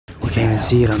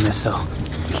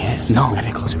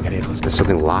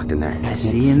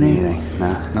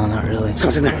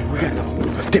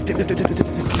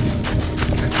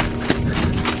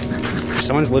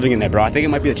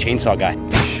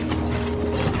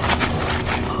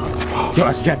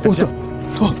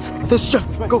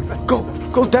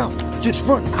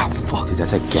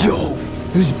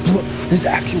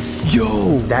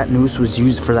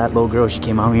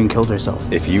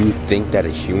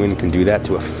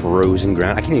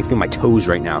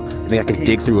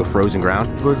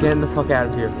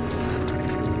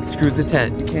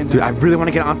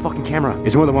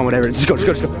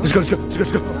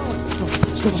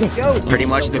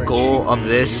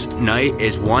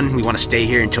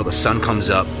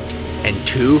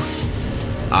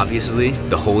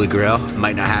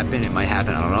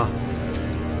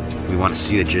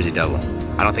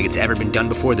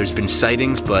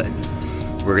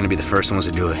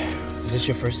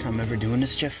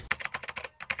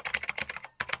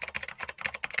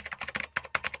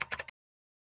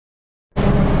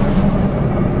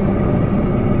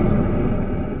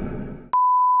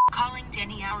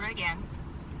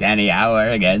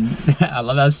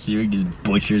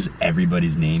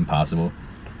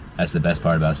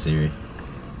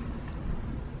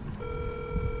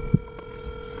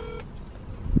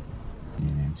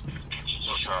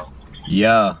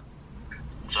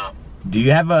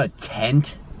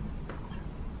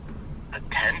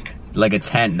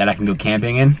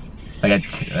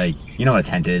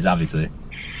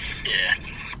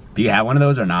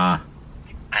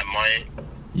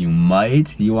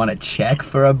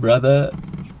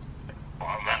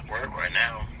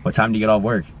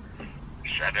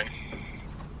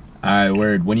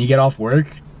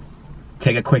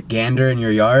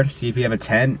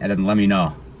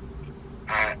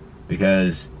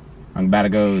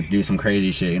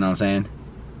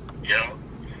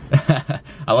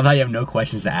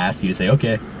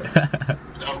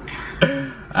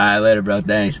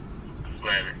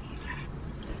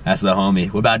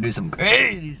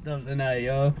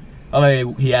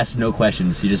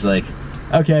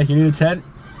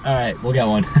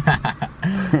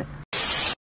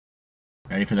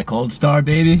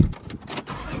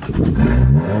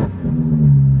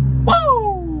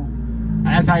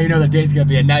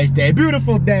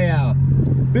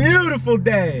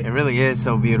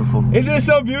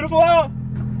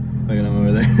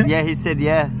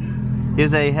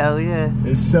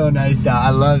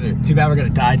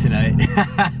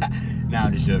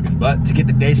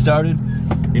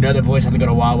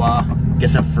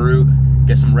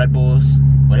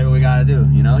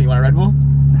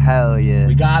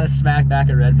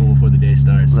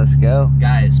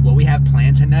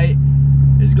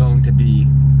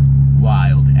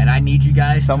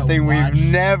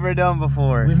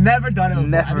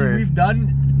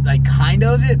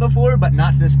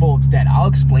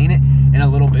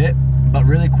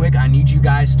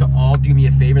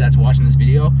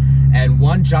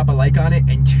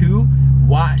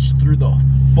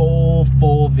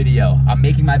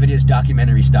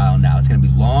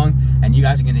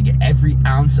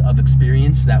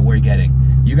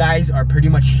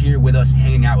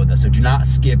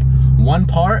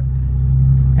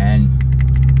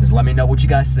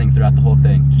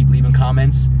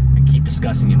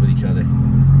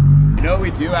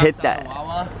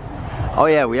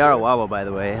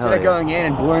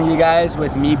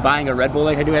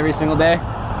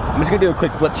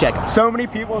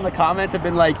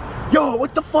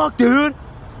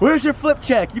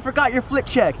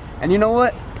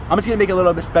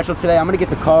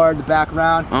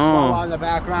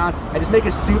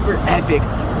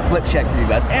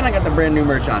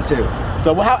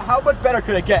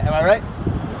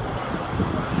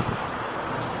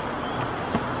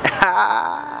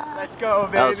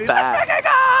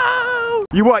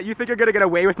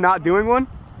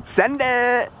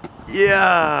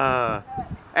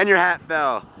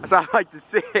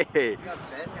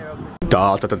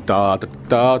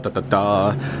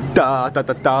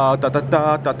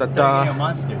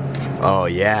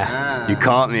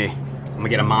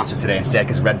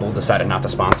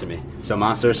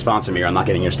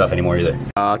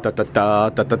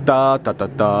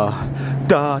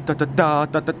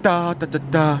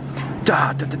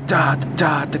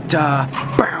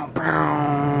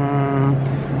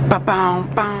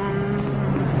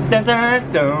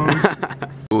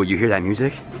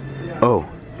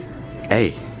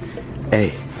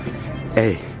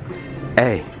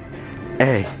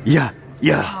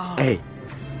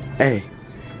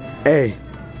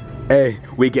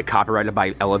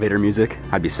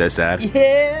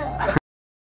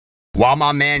While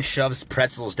my man shoves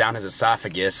pretzels down his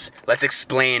esophagus, let's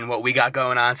explain what we got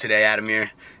going on today, Adamir.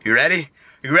 You ready?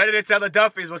 You ready to tell the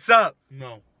Duffies what's up?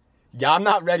 No. Yeah, I'm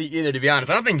not ready either, to be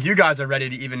honest. I don't think you guys are ready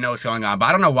to even know what's going on, but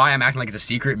I don't know why I'm acting like it's a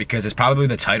secret, because it's probably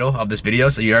the title of this video,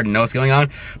 so you already know what's going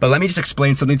on. But let me just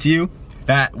explain something to you,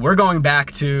 that we're going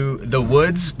back to the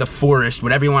woods, the forest,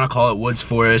 whatever you want to call it, woods,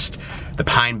 forest, the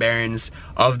Pine Barrens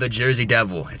of the Jersey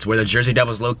Devil. It's where the Jersey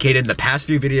Devil is located. The past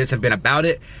few videos have been about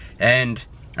it, and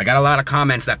I got a lot of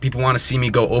comments that people want to see me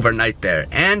go overnight there.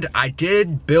 And I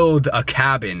did build a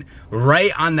cabin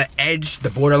right on the edge, the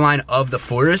borderline of the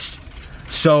forest.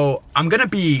 So I'm gonna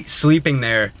be sleeping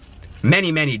there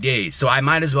many, many days. So I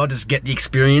might as well just get the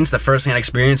experience, the first-hand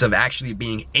experience of actually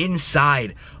being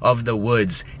inside of the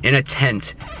woods in a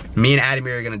tent. Me and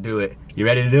Adamir are gonna do it. You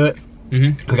ready to do it?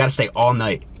 Mm-hmm. We gotta stay all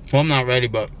night. Well, I'm not ready,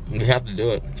 but we have to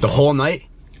do it. The whole night?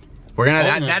 We're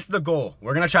gonna, that's the goal.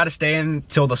 We're gonna try to stay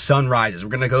until the sun rises. We're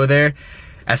gonna go there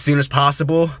as soon as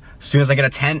possible, as soon as I get a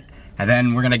tent, and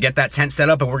then we're gonna get that tent set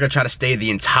up and we're gonna try to stay the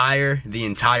entire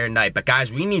night. But guys,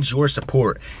 we need your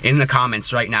support in the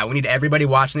comments right now. We need everybody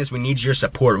watching this, we need your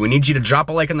support. We need you to drop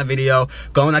a like on the video,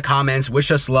 go in the comments,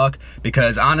 wish us luck,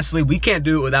 because honestly, we can't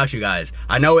do it without you guys.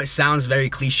 I know it sounds very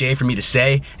cliche for me to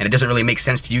say, and it doesn't really make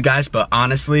sense to you guys, but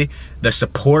honestly, the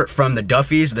support from the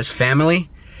Duffies, this family,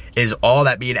 is all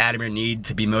that me and Adamir need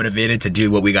to be motivated to do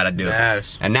what we gotta do.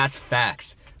 Yes. And that's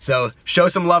facts. So show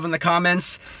some love in the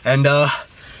comments, and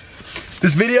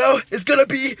this video is gonna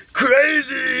be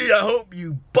crazy. I hope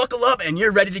you buckle up and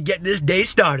you're ready to get this day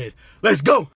started. Let's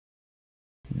go.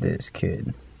 This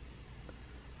kid.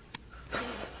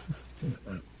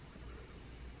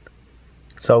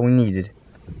 That's all we needed.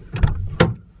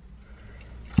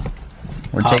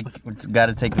 We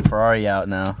gotta take the Ferrari out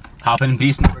now. Hop in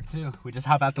beast number 2. We just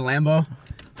hop out the Lambo,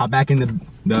 hop back in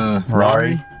the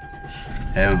Ferrari,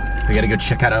 and we gotta go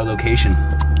check out our location.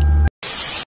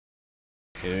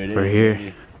 Here it is. We're here.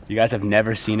 Baby. You guys have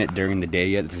never seen it during the day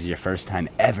yet. This is your first time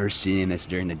ever seeing this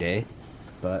during the day,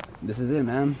 but this is it,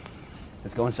 man.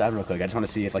 Let's go inside real quick. I just want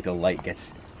to see if like the light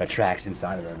attracts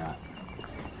inside of it or not.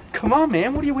 Come on,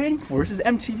 man. What are you waiting for? This is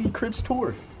MTV Cribs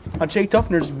Tour on Jake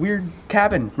Dufner's weird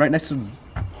cabin right next to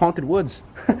haunted woods.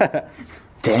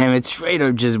 Damn, it's straight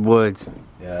up just woods.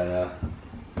 Yeah,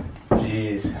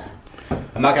 jeez.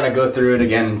 I'm not gonna go through it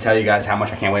again and tell you guys how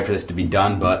much I can't wait for this to be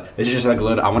done, but this is just like a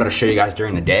little, I wanted to show you guys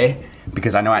during the day,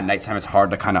 because I know at nighttime it's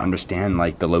hard to kind of understand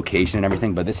like the location and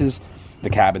everything, but this is the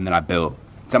cabin that I built.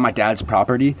 It's on my dad's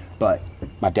property, but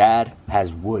my dad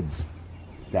has woods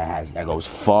that goes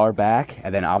far back,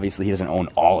 and then obviously he doesn't own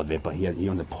all of it, but he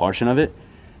owns a portion of it.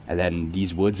 And then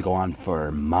these woods go on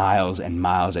for miles and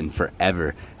miles and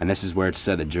forever. And this is where it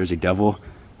said the Jersey Devil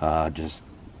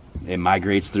it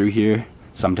migrates through here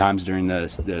sometimes during the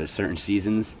certain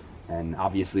seasons. And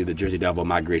obviously the Jersey Devil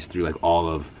migrates through like all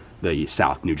of the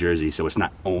South New Jersey. So it's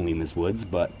not only in this woods,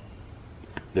 but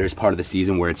there's part of the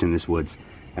season where it's in this woods.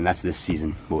 And that's this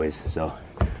season, boys. So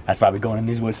that's why we're going in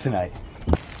these woods tonight.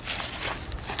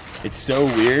 It's so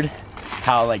weird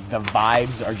how like the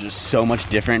vibes are just so much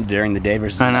different during the day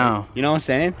versus I know. night. You know what I'm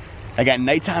saying? Like at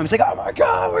nighttime, it's like, oh my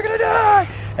God, we're gonna die.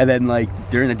 And then like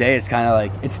during the day, it's kind of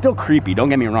like, it's still creepy. Don't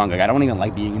get me wrong. Like I don't even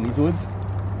like being in these woods,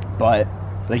 but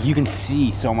like you can see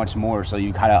so much more. So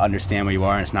you kind of understand where you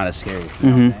are and it's not as scary. You know what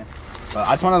I'm saying? But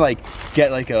I just want to like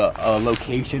get like a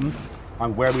location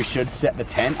on where we should set the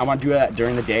tent. I want to do that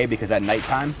during the day, because at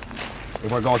nighttime,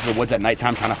 if we're going to the woods at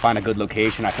nighttime trying to find a good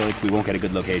location, I feel like we won't get a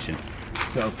good location.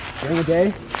 So during the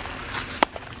day,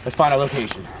 let's find a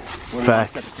location. Where we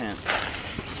want to set the tent.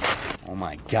 Oh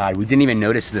my God, we didn't even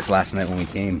notice this last night when we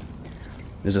came.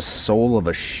 There's a sole of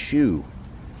a shoe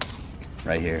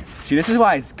right here. See, this is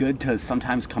why it's good to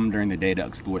sometimes come during the day to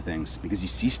explore things, because you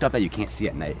see stuff that you can't see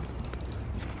at night.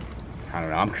 I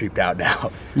don't know, I'm creeped out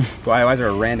now. Why is there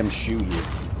a random shoe here?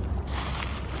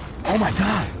 Oh my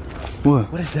God.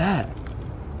 What is that?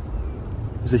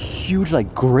 There's a huge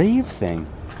like grave thing.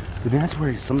 You think that's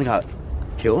where something got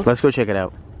killed? Let's go check it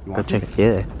out. Go check it.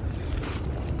 Yeah.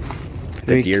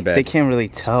 It's a deer bed. They can't really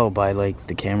tell by like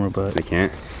the camera, but They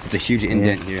can't. It's a huge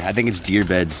indent here. I think it's deer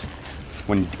beds.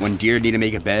 When deer need to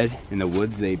make a bed in the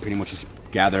woods, they pretty much just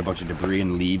gather a bunch of debris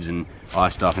and leaves and all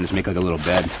that stuff and just make like a little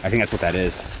bed. I think that's what that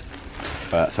is.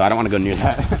 So I don't want to go near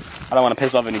that. I don't want to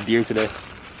piss off any deer today.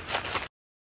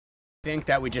 I think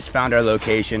that we just found our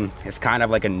location. It's kind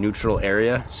of like a neutral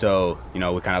area, so you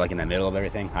know, we're kind of like in the middle of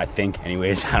everything, I think.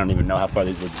 Anyways, I don't even know how far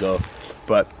these woods go,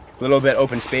 but a little bit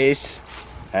open space,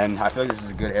 and I feel like this is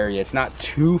a good area. It's not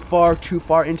too far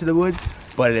into the woods,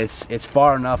 but it's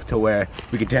far enough to where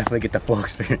we could definitely get the full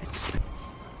experience.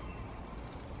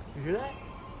 You hear that?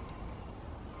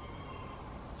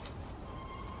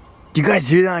 Do you guys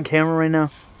hear that on camera right now?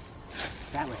 It's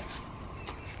that way.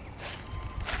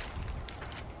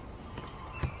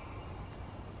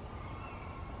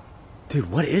 Dude,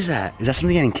 what is that? Is that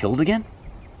something getting killed again?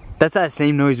 That's that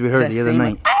same noise we heard the other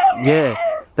night. Yeah,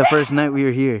 the first night we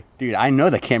were here. Dude, I know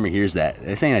the camera hears that.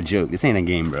 This ain't a joke. This ain't a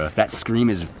game, bro. That scream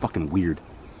is fucking weird.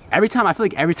 Every time, I feel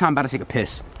like every time I'm about to take a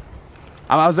piss.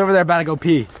 I was over there about to go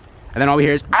pee. And then all we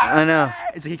hear is, I know.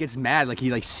 It's like he gets mad, like he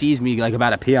like sees me like about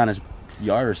to pee on his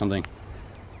yard or something.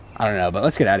 I don't know, but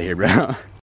let's get out of here, bro.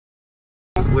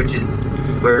 Which is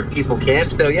where people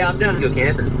camp, so yeah, I'm down to go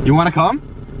camping. You wanna come?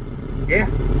 Yeah.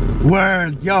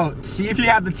 Word. Yo, see if you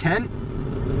have the tent,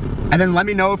 and then let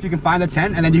me know if you can find the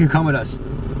tent, and then you can come with us.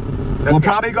 Okay. We'll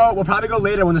probably go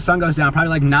later when the sun goes down, probably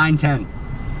like 9, 10.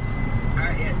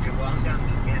 Alright, yeah, dude, well, I'm down to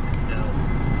go camping, so.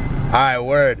 Alright,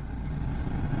 word.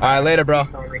 Alright, later, bro.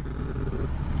 Sorry.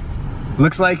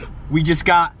 Looks like we just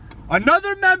got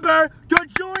another member to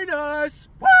join us.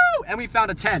 Woo! And we found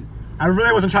a tent. I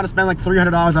really wasn't trying to spend like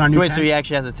 $300 on our new tent. Wait, so he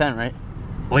actually has a tent, right?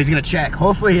 Well, he's gonna check.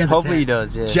 Hopefully he has a tent. Hopefully he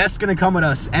does, yeah. Jeff's gonna come with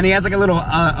us, and he has like a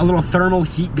little thermal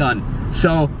heat gun.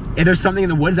 So if there's something in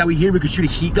the woods that we hear, we could shoot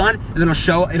a heat gun, and then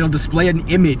it'll display an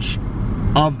image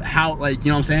of how, like,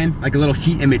 you know what I'm saying? Like a little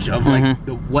heat image of like I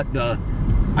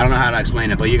don't know how to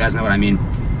explain it, but you guys know what I mean.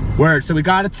 Word. So we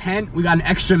got a tent, we got an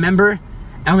extra member,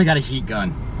 and we got a heat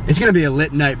gun. It's gonna be a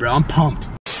lit night, bro. I'm pumped.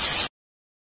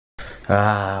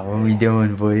 Ah, what are we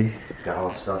doing, boy? Got all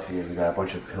the stuff here. We got a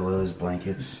bunch of pillows,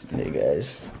 blankets. Hey,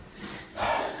 guys.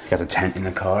 Got the tent in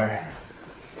the car.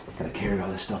 Gotta carry all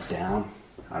this stuff down.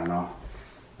 I don't know.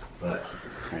 But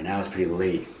right now it's pretty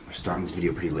late. We're starting this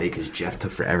video pretty late because Jeff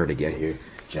took forever to get here.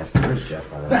 Jeff, where's Jeff,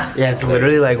 by the way? Yeah, it's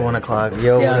literally like 1 o'clock.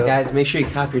 Yo, guys, make sure you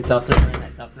cop your Dufner brand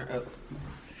at Dufner. Oh.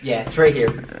 Yeah, it's right here.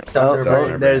 Dufner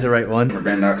brand. There's the right one.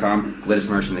 Brand.com. Latest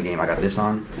merch in the game. I got this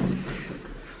on.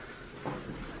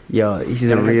 Yo,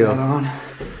 he's a real.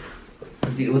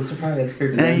 Dude, what's the product?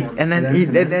 And then,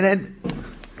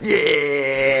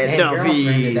 yeah,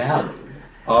 Duffies.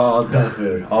 All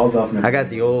Dufner. All Dufner. I got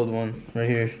the old one right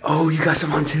here. Oh, you got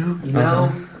some on too? You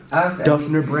know,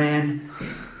 Dufner brand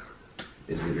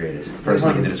is the greatest. First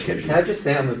link in the description. Can I just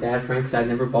say I'm a bad friend because I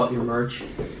never bought your merch?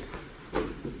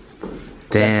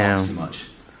 Damn. He talks too much.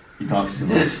 He talks too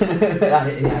much.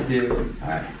 I do.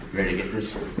 Alright, ready to get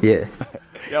this? Yeah.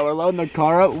 Yo, we're loading the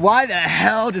car up. Why the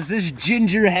hell does this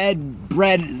gingerhead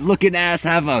bread looking ass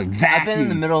have a vacuum? I've been in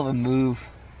the middle of a move.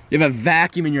 You have a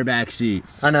vacuum in your back seat.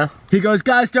 I know. He goes,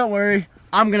 guys, don't worry.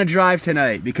 I'm gonna drive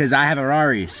tonight because I have a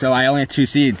Rari, so I only have 2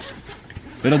 seats.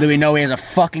 Little do we know he has a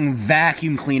fucking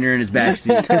vacuum cleaner in his back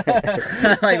seat.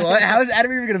 Like, what? How is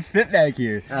Adam even gonna fit back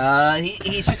here?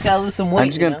 He's just gotta lose some weight. I'm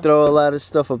just gonna throw a lot of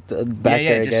stuff up back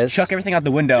there, I guess. Just chuck everything out the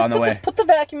window on the way. Put the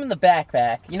vacuum in the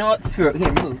backpack. You know what? Screw it.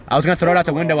 Here, move. I was gonna throw it out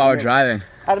the window while we're driving.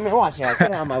 Adamir, watch out.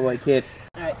 Get out of my way, kid.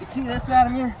 Alright, you see this,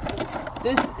 Adamir?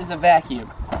 This is a vacuum,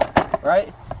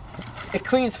 right? It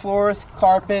cleans floors,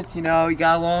 carpets, you know, you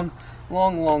got a long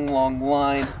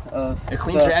line of It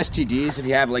cleans your STDs if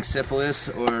you have like syphilis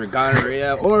or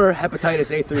gonorrhea or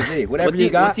hepatitis A through Z. Whatever you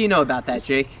got. What do you know about that,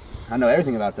 Jake? I know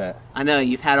everything about that. I know,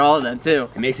 you've had all of them too.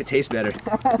 It makes it taste better.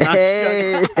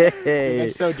 Hey.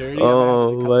 That's so dirty.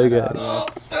 Oh my gosh.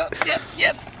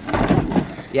 Yep.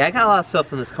 Yeah, I got a lot of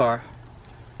stuff in this car.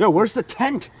 Yo, where's the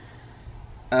tent?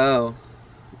 Oh,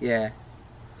 yeah.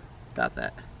 Got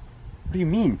that. What do you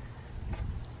mean?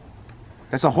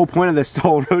 That's the whole point of this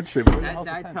whole road trip. Did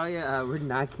I tell you we're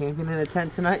not camping in a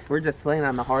tent tonight? We're just laying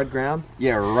on the hard ground.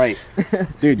 Yeah, right.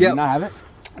 Dude, do you not have it?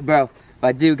 Bro,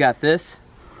 I do got this.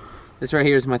 This right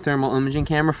here is my thermal imaging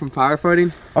camera from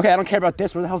firefighting. Okay, I don't care about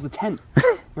this. Where the hell's the tent?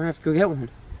 We're gonna have to go get one. We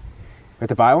have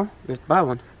to buy one? We have to buy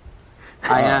one.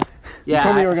 Yeah. You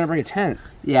told me you were gonna bring a tent.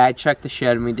 Yeah, I checked the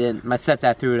shed and we didn't. My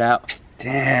stepdad threw it out.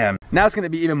 Damn. Now it's gonna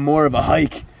be even more of a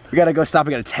hike. We gotta go stop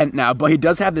and get a tent now, but he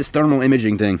does have this thermal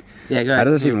imaging thing. Yeah, go ahead. How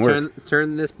does this even work?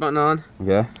 Turn this button on.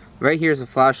 Okay. Right here's a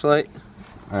flashlight.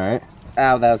 Alright.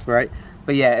 Ow, that was bright.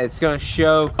 But yeah, it's gonna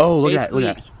show. Oh, look at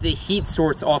that. The heat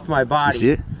source off my body. You see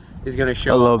it? Is gonna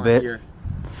show a little up bit. Here.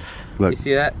 Look. You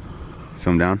see that?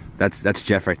 Show him down. That's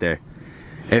Jeff right there.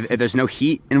 If there's no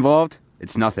heat involved,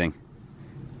 it's nothing.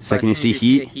 So can you see heat?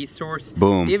 See a heat source?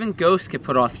 Boom. Even ghosts could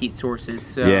put off heat sources.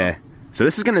 So. Yeah. So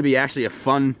this is gonna be actually a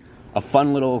fun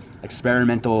little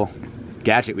experimental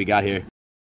gadget we got here.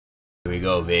 Here we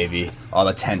go, baby. All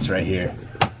the tents right here.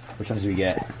 Which ones do we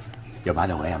get? Yo, by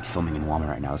the way, I'm filming in Walmart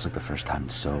right now. It's like the first time in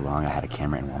so long I had a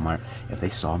camera in Walmart. If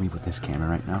they saw me with this camera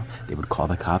right now, they would call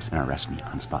the cops and arrest me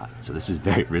on spot. So this is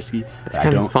very risky. It's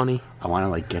kind of funny. I want to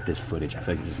like get this footage. I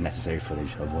feel like this is necessary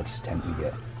footage of which tent we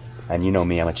get. And you know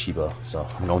me, I'm a cheapo, so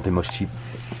I'm going to the most cheap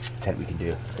tent we can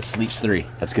do. It sleeps 3.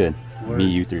 That's good. Me,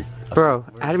 you 3. Bro,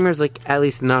 Adamir's like at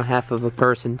least not half of a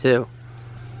person too.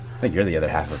 I think you're the other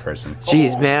half of a person.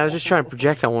 Jeez, man, I was just trying to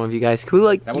project on one of you guys. Can we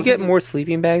like, you get more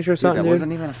sleeping bags or something, That dude?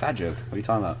 wasn't even a fat joke. What are you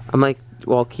talking about? I'm like,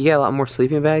 well, can you get a lot more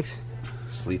sleeping bags?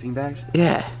 Sleeping bags?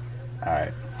 Yeah.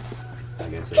 Alright. I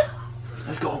guess so.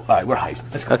 Let's go. Alright, we're hyped.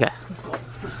 Let's go. Okay.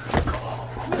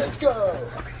 Let's go.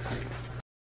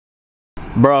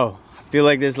 Bro, I feel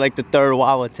like this is like the 3rd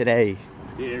Wawa today.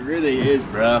 Dude, it really is,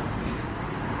 bro.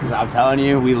 'Cause I'm telling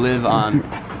you, we live on...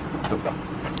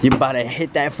 You about to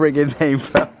hit that friggin' thing,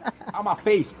 bro. On my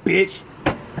face, bitch.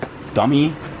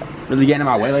 Dummy. Really getting in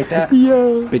my way like that?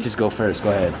 Yo. Bitches go first. Go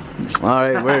ahead.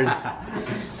 Alright, word.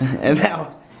 And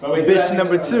now, bitch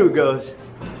number 2 goes.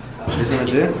 This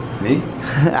one's it? Me?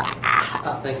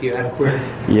 Thank you, adequate.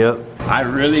 Yep. I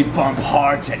really bump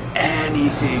hard to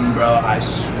anything, bro. I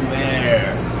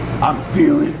swear. I'm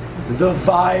feeling the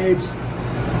vibes.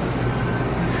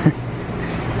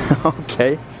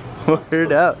 Okay.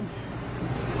 Word up.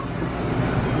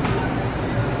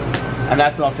 And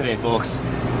that's all today, folks.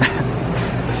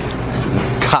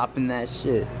 Copping that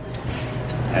shit.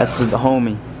 That's the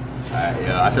homie.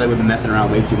 Yeah, I feel like we've been messing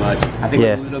around way too much. I think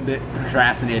Yeah. we're a little bit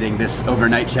procrastinating this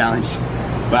overnight challenge.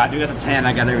 But I do got the tan,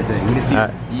 I got everything. We just need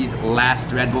these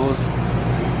last Red Bulls,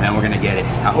 and we're gonna get it.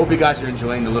 I hope you guys are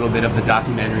enjoying the little bit of the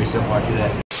documentary so far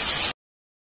today.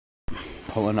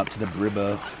 Pulling up to the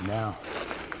Bribbo now.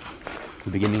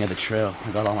 The beginning of the trail.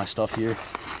 I got all my stuff here.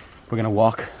 We're gonna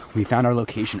walk. We found our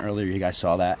location earlier, you guys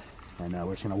saw that. And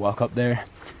we're just gonna walk up there,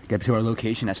 get to our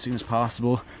location as soon as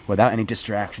possible without any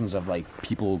distractions of like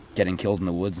people getting killed in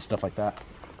the woods and stuff like that.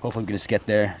 Hopefully we can just get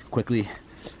there quickly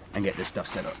and get this stuff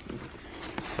set up.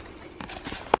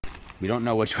 We don't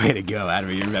know which way to go, Adam,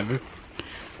 you remember?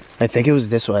 I think it was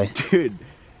this way. Dude,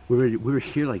 we were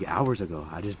here like hours ago.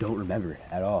 I just don't remember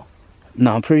at all.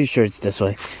 No, I'm pretty sure it's this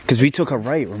way. Because we took a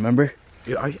right, remember?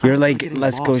 You're like,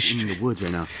 let's go in the woods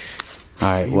right now.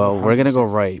 Alright, well, we're gonna go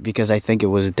right because I think it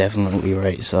was definitely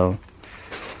right, so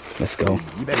let's go.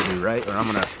 You better be right or I'm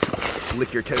gonna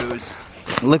lick your toes.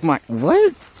 Look my,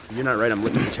 what? You're not right, I'm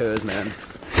licking your toes, man.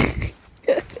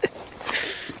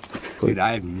 Dude,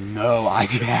 I have no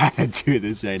idea how to do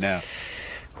this right now.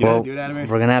 You know how to do it, Adamir?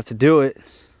 We're gonna have to do it.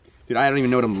 Dude, I don't even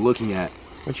know what I'm looking at.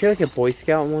 Weren't you like a Boy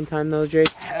Scout one time though, Jake?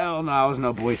 Hell no, I was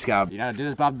no Boy Scout. You know how to do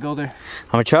this, Bob the Builder?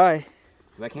 I'm gonna try.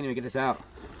 'Cause I can't even get this out.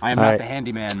 I am not the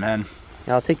handyman, man.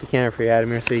 Yeah, I'll take the camera for you,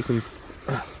 Adamir, so you can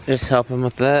just help him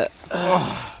with that.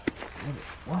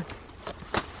 What?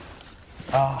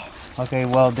 Okay,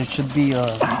 well, there should be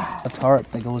a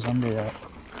tarp that goes under that.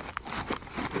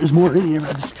 There's more in here,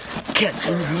 I just can't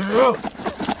see it.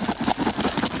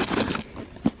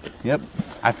 Yep.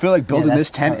 I feel like building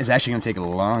this tent is actually gonna take a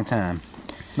long time.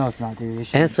 No, it's not, dude.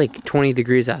 And it's like 20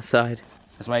 degrees outside.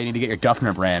 That's why you need to get your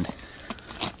Dufner brand.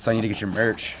 That's why you need to get your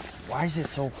merch. Why is it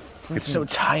so It's so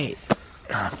tight.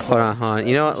 Hold on.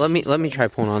 You know what? Let me try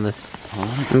pulling on this.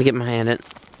 Let me get my hand in.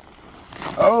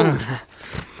 Oh!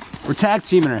 We're tag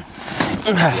teaming her.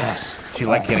 Yes. She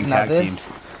liked getting tag teamed.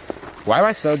 Why am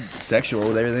I so sexual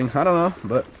with everything? I don't know,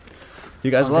 but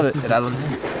you guys love it. And I love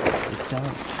it. It's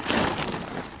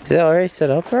Is that already set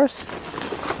up for us?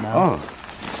 No. Oh.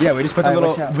 Yeah, we just put the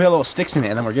little sticks in it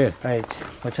and then we're good. Alright,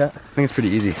 watch out. I think it's pretty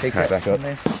easy. Take Alright, that back up.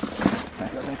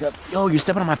 Back up. Yo, you're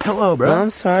stepping on my pillow, bro. I'm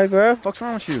sorry, bro. What the fuck's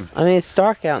wrong with you? I mean, it's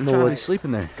dark out in the I'm trying to woods. sleep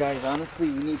in there. Guys, honestly,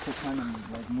 we need to kind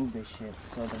of like move this shit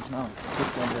so there's no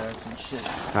sticks under us and shit.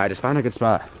 Alright, just find a good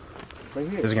spot. Right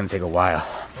here. This is gonna take a while.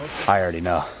 I already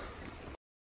know.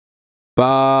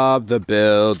 Bob the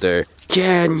Builder,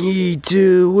 can he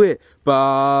do it?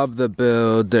 Bob the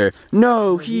Builder,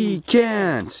 no he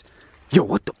can't. Yo,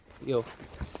 what the?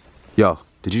 Yo,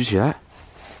 did you see that?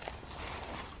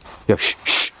 Yo, shh,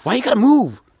 shh. Why you gotta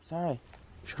move? Sorry.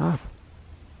 Shut up.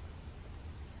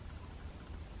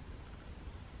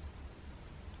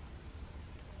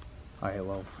 Alright,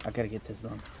 well, I gotta get this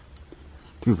done.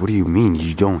 Dude, what do you mean?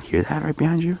 You don't hear that right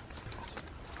behind you?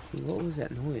 What was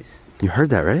that noise? You heard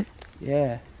that, right?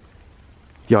 Yeah.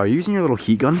 Yo, are you using your little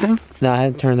heat gun thing? No, I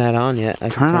haven't turned that on yet.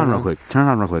 Turn it on real quick. Turn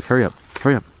it on real quick. Hurry up.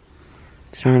 Hurry up.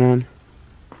 It's turned on.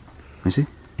 Let me see.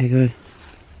 Hey, good.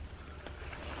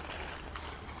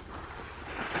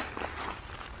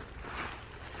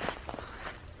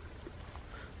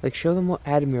 Like, show them what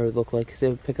Adamir would look like, because it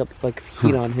would pick up, like,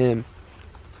 heat on him.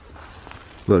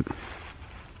 Look.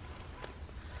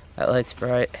 That light's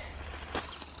bright.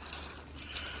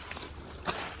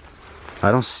 I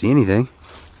don't see anything.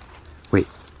 Wait.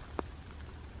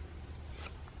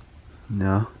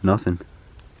 No, nothing.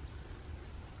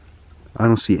 I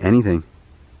don't see anything.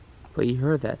 But you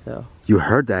heard that though. You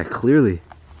heard that clearly.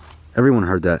 Everyone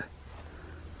heard that.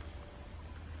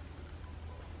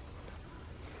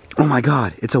 Oh my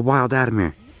God, it's a wild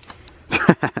Adamir. Hey,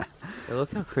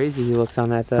 look how crazy he looks on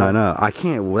that though. I know, I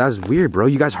can't, well, that was weird, bro.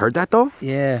 You guys heard that though?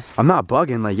 Yeah. I'm not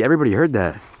bugging, like everybody heard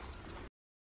that.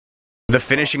 The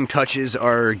finishing touches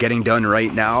are getting done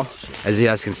right now. As you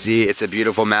guys can see, it's a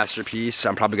beautiful masterpiece.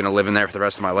 I'm probably gonna live in there for the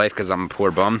rest of my life because I'm a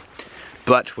poor bum.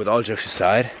 But with all jokes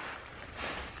aside,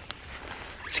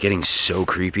 it's getting so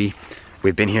creepy.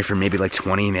 We've been here for maybe like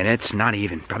 20 minutes, not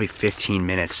even, probably 15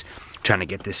 minutes trying to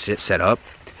get this shit set up.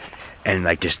 And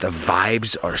like just the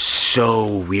vibes are so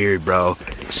weird, bro.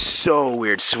 So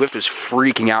weird. Swift was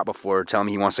freaking out before, telling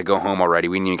me he wants to go home already.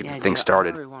 We need to get the thing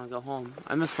started. I really want to go home.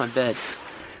 I miss my bed.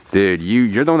 Dude,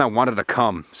 you're the one that wanted to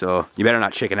come, so you better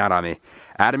not chicken out on me.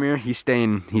 Adamir, he's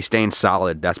staying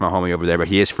solid. That's my homie over there, but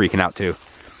he is freaking out too.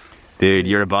 Dude,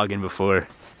 you're bugging before.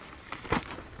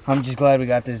 I'm just glad we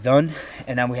got this done,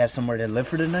 and now we have somewhere to live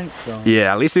for the night, so.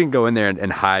 Yeah, at least we can go in there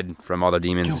and hide from all the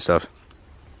demons and stuff.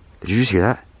 Did you just hear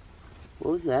that?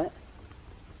 What was that?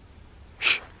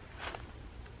 Shh.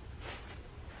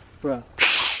 Bro.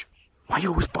 Shh. Why you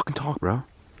always fucking talk, bro?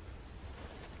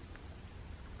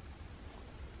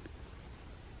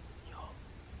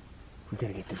 We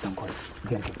gotta get this done quick. We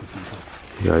gotta get this done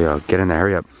quick. Yo, get in there,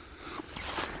 hurry up.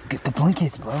 Get the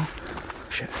blankets, bro.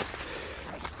 Shit.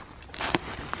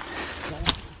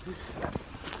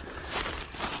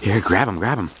 Here, grab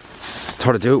him. It's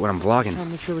hard to do it when I'm vlogging. I'll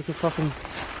make sure we can fucking...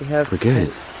 We're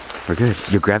good. We're good.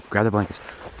 You grab the blankets.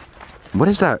 What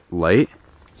is that light?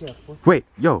 Jeff, what? Wait,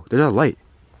 yo, there's a light.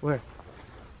 Where?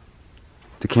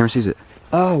 The camera sees it.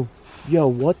 Oh, yo,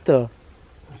 what the?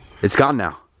 It's gone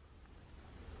now.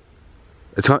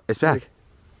 It's back.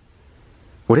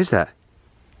 What is that?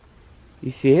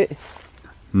 You see it?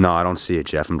 No, I don't see it,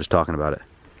 Jeff. I'm just talking about it.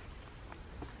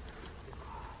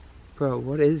 Bro,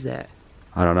 what is that?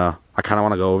 I don't know. I kind of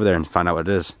want to go over there and find out what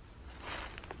it is.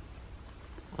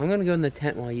 I'm gonna go in the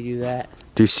tent while you do that.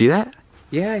 Do you see that?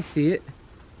 Yeah, I see it.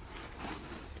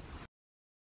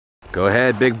 Go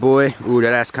ahead, big boy. Ooh,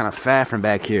 that ass kind of fat from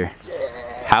back here.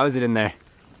 How is it in there?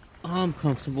 I'm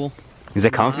comfortable. Is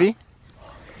it comfy?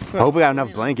 I hope we got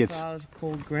enough blankets. Solid,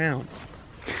 cold ground.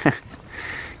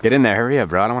 Get in there, hurry up,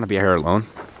 bro. I don't want to be here alone.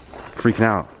 Freaking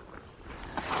out.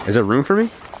 Is there room for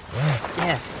me?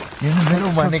 Yeah. You're in the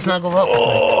middle, my nigga. Snuggle up.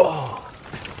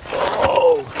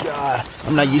 Oh, God.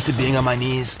 I'm not used to being on my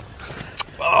knees.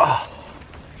 Oh.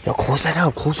 Yo, close that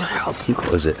out. Close it out. You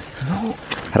close it. No.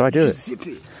 How do I do it? Zip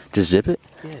it. Just zip it?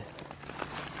 Yeah.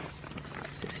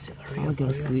 I'm gonna go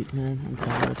to sleep, man. I'm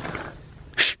tired.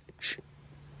 Shh. Shh.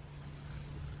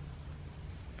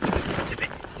 Zip it.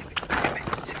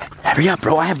 Hurry up,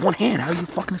 bro. I have one hand. How are you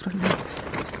fucking expecting me?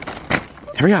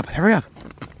 Hurry up.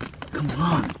 Come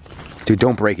on. Dude,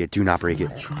 don't break it. Do not break it.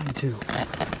 I'm trying to.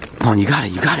 Come on, you got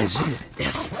it. Zip it.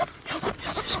 Yes.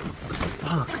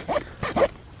 Fuck.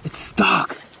 It's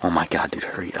stuck. Oh my God, dude,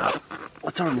 hurry up.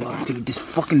 What's our luck, dude? This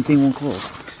fucking thing won't close.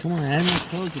 Come on, Adam,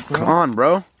 close it, bro. Come on,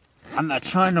 bro. I'm not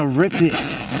trying to rip it.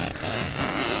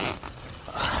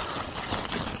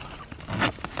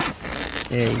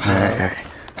 There you go. All right.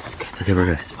 Okay, we're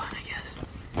good. That's fine, I guess.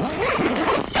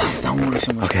 Yes, don't worry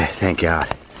so much. Okay, thank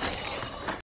God.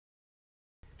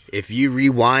 If you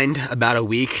rewind about a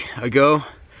week ago,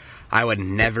 I would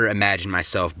never imagine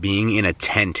myself being in a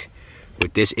tent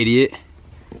with this idiot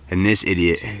and this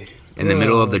idiot in the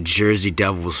middle of the Jersey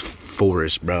Devils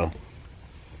forest, bro.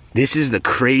 This is the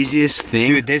craziest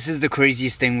thing. Dude, this is the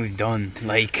craziest thing we've done.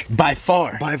 Like, by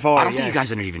far. By far, I don't think you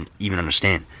guys even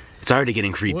understand. It's already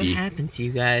getting What creepy. happened to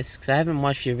you guys? Because I haven't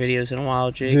watched your videos in a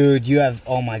while, Jake. dude, you have,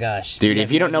 oh my gosh. Dude,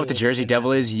 if you don't know what the Jersey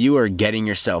Devil is, you are getting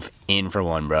yourself in for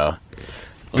one, bro.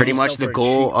 Pretty much the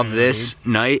goal of this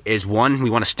night is, one, we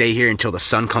want to stay here until the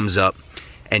sun comes up,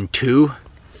 and two,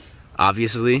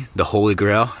 obviously, the Holy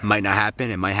Grail. It might not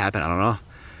happen, it might happen, I don't know.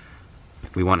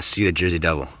 We want to see the Jersey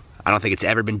Devil. I don't think it's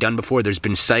ever been done before. There's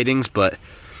been sightings, but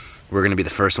we're gonna be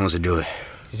the first ones to do it.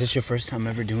 Is this your first time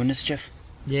ever doing this, Jeff?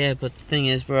 Yeah, but the thing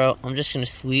is, bro, I'm just gonna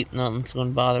sleep. Nothing's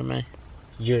gonna bother me.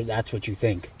 That's what you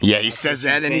think. Yeah, he says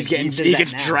that, and he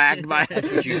gets dragged by. That's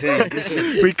what you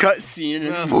think. We cut scene,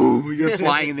 and boom, you're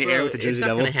flying in the air with the Jersey It's not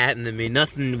Devil. gonna happen to me.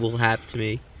 Nothing will happen to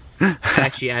me.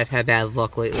 Actually, I've had bad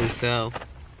luck lately, so.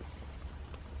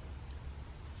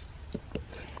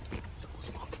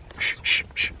 Shh, shh,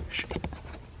 shh, shh.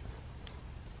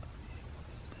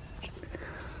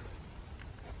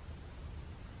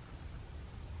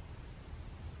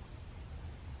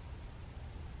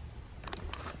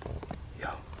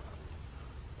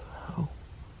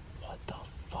 What the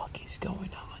fuck is going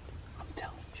on? I'm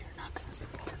telling you, you're not gonna sleep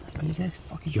tonight. Are you guys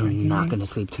fucking You're pranking not me? gonna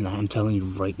sleep tonight. I'm telling you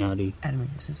right now, dude. Adamir,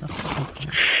 this is a fucking...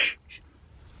 Shh.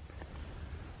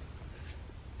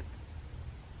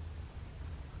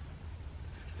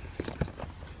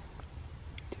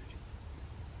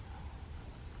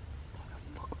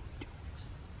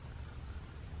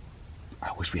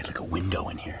 I wish we had like a window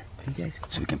in here Are you guys...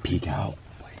 so we can peek out.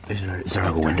 Is there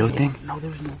like a window thing? No,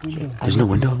 there's no window. There's no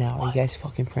window? Now, are you guys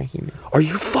fucking pranking me? Are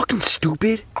you fucking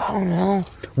stupid? I don't know.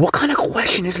 What kind of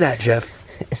question is that, Jeff?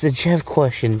 It's a Jeff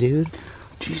question, dude.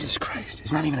 Jesus Christ.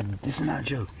 It's not even a, this is not a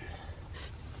joke.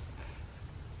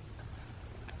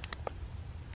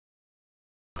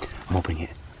 I'm opening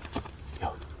it.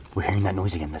 Yo, we're hearing that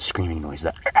noise again, that screaming noise,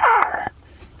 that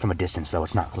from a distance though,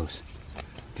 it's not close.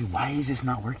 Dude, why is this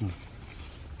not working?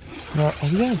 Bro, are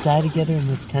we gonna die together in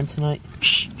this tent tonight?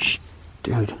 Shh, shh.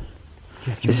 Dude,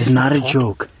 Jeff, this is not a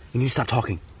joke. you need to stop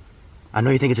talking. I know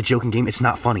you think it's a joking game, it's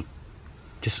not funny.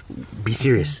 Just be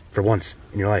serious for once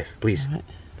in your life, please. Alright.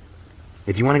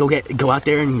 If you want to go out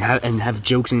there and have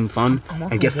jokes and fun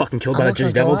and get fucking killed by the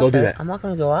Jersey Devil, go do that. I'm not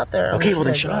gonna go out there. Okay, well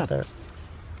then shut up.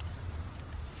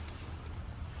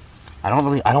 I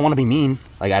don't want to be mean.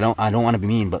 Like I don't want to be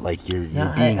mean, but like you're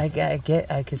No, being.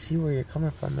 I can see where you're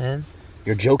coming from, man.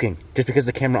 You're joking. Just because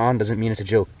the camera on doesn't mean it's a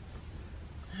joke.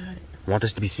 I want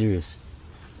this to be serious.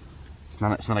 It's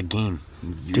not a game.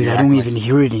 Dude, I don't even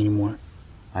hear it anymore.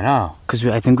 I know. Because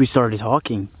I think we started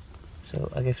talking.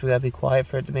 So I guess we gotta be quiet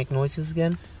for it to make noises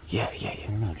again. Yeah. I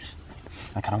don't know.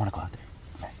 I kind of want to go out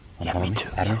there. Yeah, me too.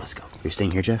 Yeah, let's go. You're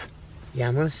staying here, Jeff? Yeah,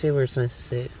 I'm gonna stay where it's nice to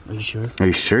sit. Are you sure? Are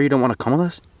you sure you don't want to come with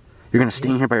us? You're gonna stay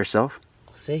in here by yourself?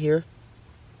 I'll stay here.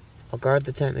 I'll guard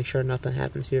the tent, make sure nothing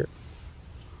happens here.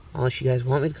 Unless you guys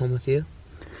want me to come with you.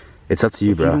 It's up to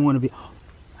you, You bro. don't want to be. Oh,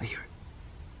 I hear it.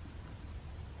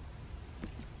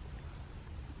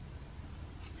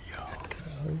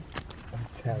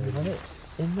 What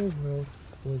in the world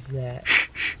was that?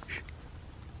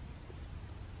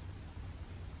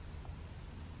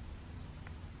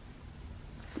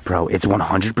 Bro, it's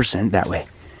 100% that way.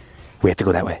 We have to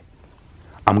go that way.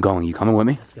 I'm going. You coming with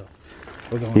me? Let's go.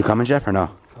 We're going. You coming, Jeff, or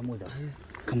no? Come with us.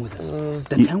 Come with us. Uh,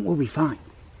 The tent will be fine.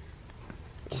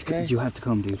 Just Okay. You have to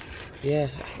come, dude. Yeah,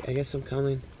 I guess I'm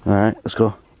coming. All right, let's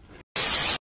go.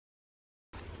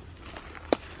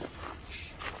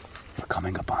 We're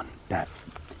coming up on that.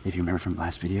 If you remember from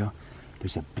last video,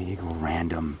 there's a big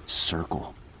random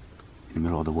circle in the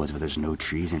middle of the woods where there's no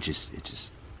trees and it's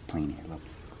just plain here. Look,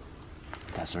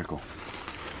 that circle.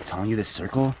 I'm telling you, this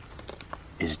circle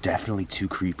is definitely too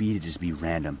creepy to just be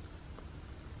random.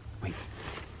 Wait.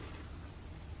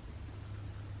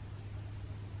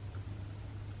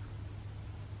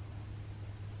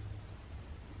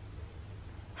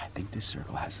 I think this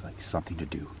circle has like something to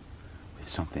do with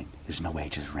something. There's no way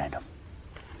it's just random.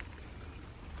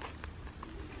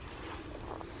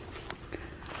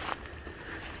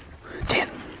 Dan,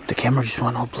 the camera just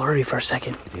went all blurry for a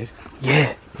second. It did?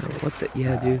 Yeah. What the?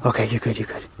 Yeah, dude. Okay, you're good. You're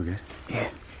good. We're good? Yeah.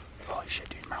 Holy shit,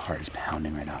 dude. My heart is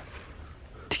pounding right now.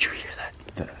 Did you hear that?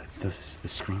 The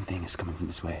scream thing is coming from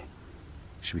this way.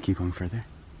 Should we keep going further?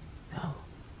 No.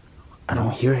 I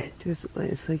don't hear it. Dude,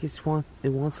 it's like it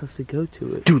wants us to go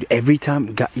to it. Dude,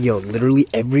 literally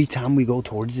every time we go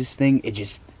towards this thing, it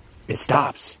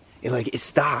stops. It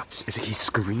stops. It's like he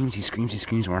screams,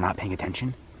 and we're not paying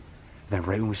attention. Then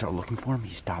right when we start looking for him,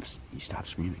 he stops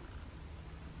screaming.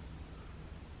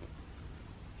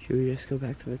 Should we just go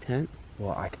back to the tent?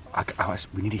 Well,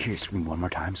 we need to hear it scream one more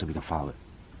time so we can follow it.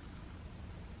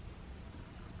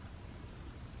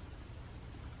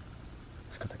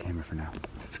 Let's cut the camera for now.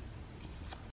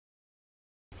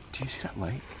 Do you see that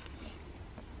light?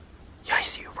 Yeah, I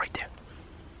see you right there.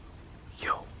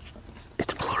 Yo,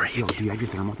 it's blurry Yo, again. do you have your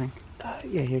thermal thing?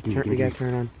 Yeah, here, Dude, we gotta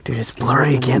turn on. Dude, it's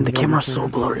blurry again. The camera's so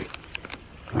blurry.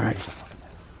 All right.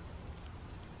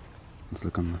 Let's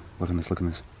look on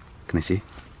this. Can they see?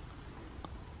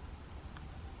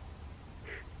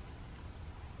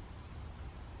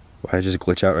 Why did it just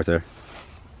glitch out right there?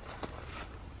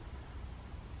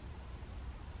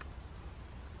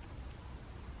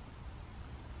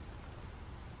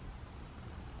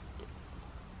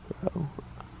 Bro,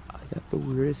 I got the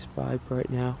weirdest vibe right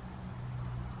now.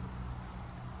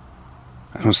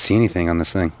 I don't see anything on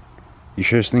this thing. You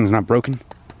sure this thing's not broken?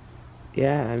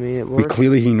 Yeah, I mean, it We works.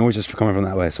 clearly hear noises coming from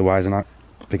that way, so why is it not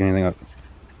picking anything up?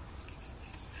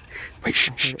 Wait,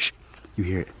 shh. You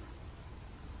hear it?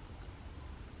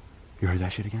 You heard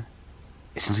that shit again?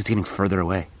 It sounds like it's getting further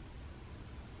away.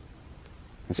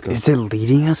 Let's go. Is it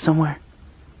leading us somewhere?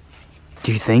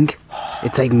 Do you think?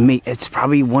 It's like it's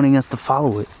probably wanting us to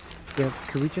follow it. Yeah,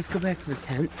 could we just go back to the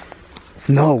tent?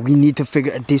 No, we need to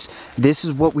figure this. This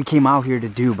is what we came out here to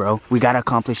do, bro. We gotta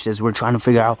accomplish this. We're trying to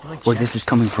figure out where this is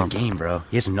coming from. Game, bro.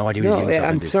 He has no idea what he's doing.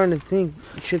 I'm starting to think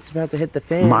shit's about to hit the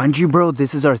fan. Mind you, bro,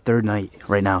 this is our third night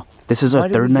right now. This is our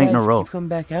third night in a row. Come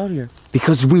back out here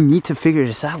because we need to figure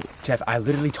this out. Jeff, I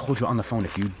literally told you on the phone,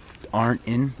 if you aren't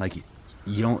in, like,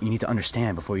 you need to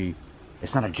understand before you.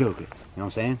 It's not a joke. You know what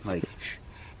I'm saying? Like.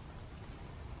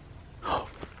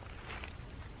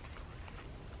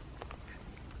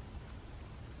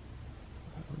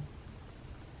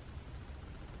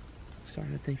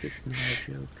 Starting to think it's not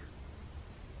a joke.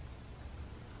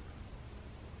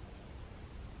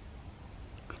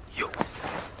 Yo,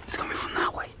 it's coming from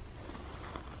that way.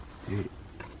 Dude,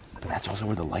 but that's also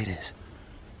where the light is.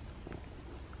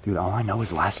 Dude, all I know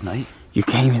is last night. You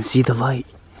can't even see the light.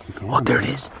 Oh, there it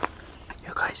is.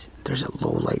 Yo, guys, there's a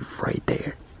low light right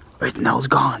there. Right now it's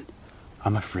gone.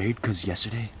 I'm afraid because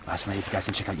last night, if you guys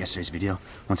didn't check out yesterday's video,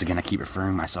 once again, I keep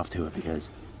referring myself to it because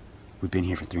we've been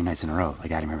here for 3 nights in a row,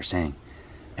 like I remember saying.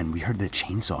 And we heard the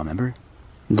chainsaw, remember?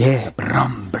 Yeah. The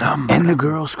brum, brum, and the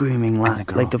girl screaming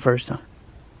like the first time.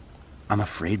 I'm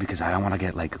afraid because I don't want to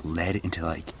get like led into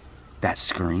like that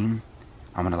scream.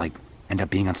 I'm gonna like end up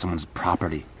being on someone's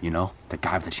property, you know? The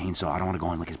guy with the chainsaw, I don't want to go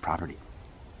on like his property.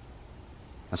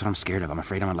 That's what I'm scared of. I'm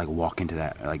afraid I'm gonna like walk into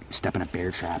that, or, like step in a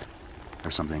bear trap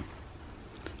or something.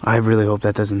 I really hope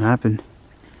that doesn't happen.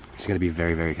 Just gotta be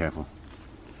very, very careful.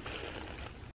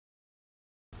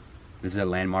 This is a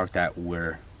landmark that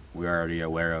we're already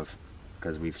aware of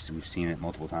because we've seen it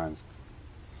multiple times.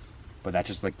 But that's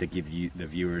just like to give you the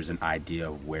viewers an idea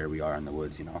of where we are in the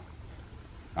woods, you know.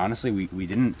 Honestly, we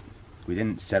didn't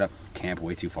set up camp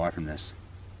way too far from this.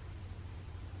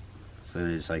 So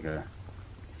there's like a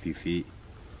few feet.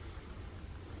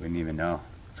 We didn't even know.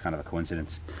 It's kind of a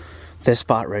coincidence. This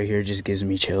spot right here just gives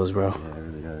me chills, bro. Yeah, it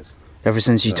really does. Ever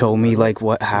since you told me like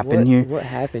what happened here. What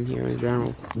happened here in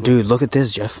general? Dude, look at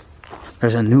this, Jeff.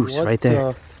 There's a noose right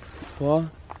there. What?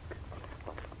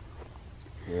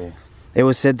 Yeah. It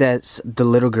was said that the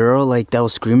little girl, like, that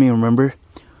was screaming, remember?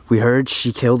 We heard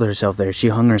she killed herself there. She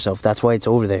hung herself. That's why it's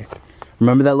over there.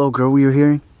 Remember that little girl we were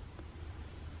hearing?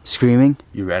 Screaming?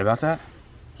 You read about that?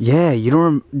 Yeah, you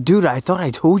don't dude, I thought I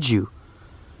told you.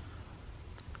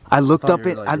 I looked up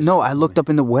it. I looked up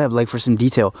in the web, like, for some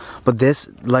detail. But this,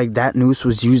 like, that noose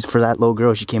was used for that little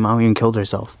girl. She came out here and killed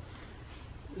herself.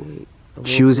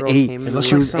 She was 8.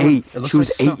 She was 8. She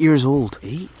was 8 years old.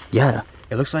 8? Yeah.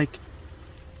 It looks like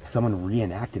someone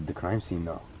reenacted the crime scene,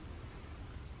 though.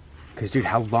 Because, dude,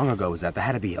 how long ago was that? That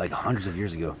had to be, like, hundreds of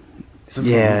years ago.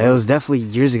 Yeah, it was definitely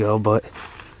years ago, but...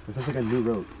 This looks like a new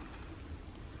road.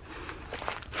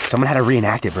 Someone had to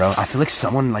reenact it, bro. I feel like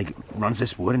someone, like, runs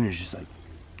this wood and is just like,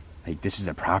 this is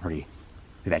their property.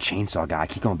 Like that chainsaw guy. I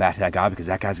keep going back to that guy because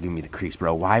that guy's giving me the creeps,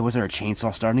 bro. Why was there a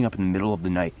chainsaw starting up in the middle of the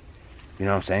night? You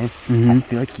know what I'm saying? Mm-hmm. I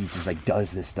feel like he just, like,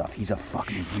 does this stuff. He's a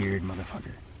fucking weird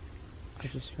motherfucker. I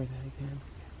just heard that again.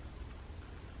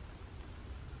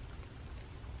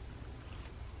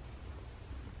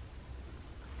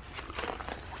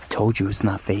 Told you it's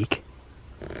not fake.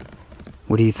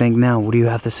 What do you think now? What do you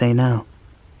have to say now?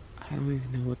 I don't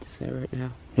even know what to say right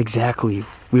now. Exactly.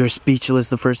 We were speechless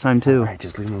the first time too. Alright,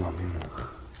 just leave him alone. Leave him alone.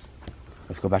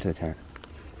 Let's go back to the tent.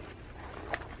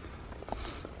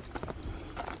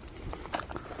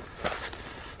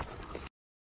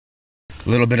 A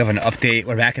little bit of an update.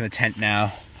 We're back in the tent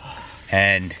now.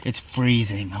 And it's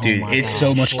freezing. Oh, dude, it's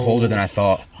so much colder than I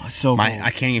thought. So cold.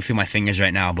 I can't even feel my fingers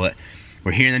right now, but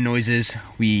we're hearing the noises.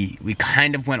 We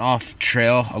kind of went off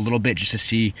trail a little bit just to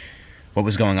see what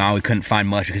was going on. We couldn't find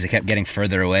much because it kept getting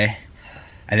further away.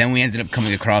 And then we ended up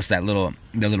coming across the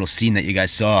little scene that you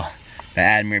guys saw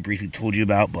that Admir briefly told you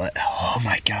about, but oh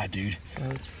my god, dude. Oh,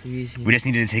 it's freezing. We just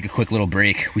needed to take a quick little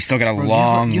break. We still got a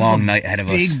long night ahead of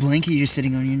us. Big blanket you're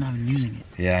sitting on, you're not even using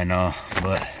it. Yeah, I know,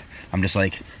 but I'm just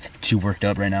like too worked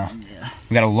up right now. Yeah.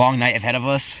 We got a long night ahead of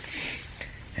us,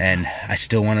 and I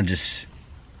still want to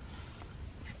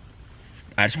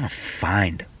I just want to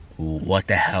find what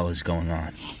the hell is going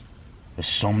on. There's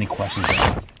so many questions.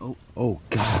 Oh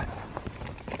god.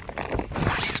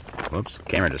 Whoops,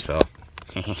 camera just fell.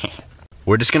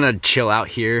 We're just gonna chill out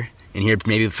here in here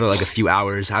maybe for like a few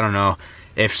hours. I don't know.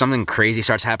 If something crazy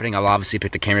starts happening, I'll obviously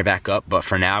pick the camera back up, but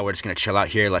for now we're just gonna chill out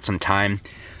here, let some time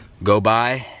go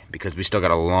by because we still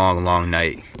got a long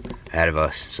night ahead of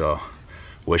us. So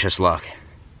wish us luck.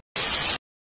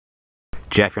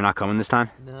 Jeff, you're not coming this time?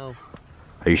 No.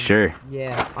 Are you sure?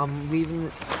 Yeah, I'm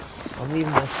leaving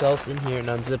myself in here and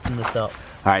I'm zipping this up.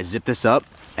 All right, zip this up,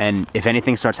 and if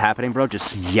anything starts happening, bro,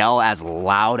 just yell as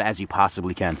loud as you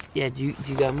possibly can. Yeah, do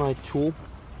you got my tool?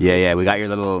 Yeah, we got your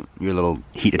little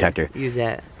heat detector. Use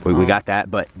that. We got that,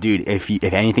 but dude, if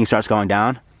anything starts going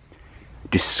down,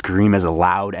 just scream as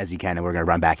loud as you can, and we're gonna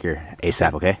run back here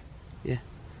ASAP, okay? Yeah.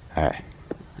 All right.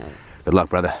 Good luck,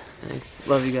 brother. Thanks.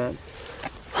 Love you guys.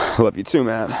 Love you too,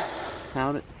 man.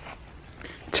 Found it.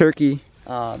 Turkey.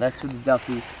 Oh, that's for the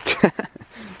Duffy.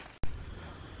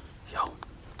 Yo,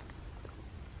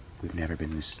 we've never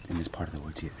been in this part of the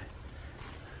woods yet.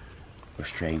 We're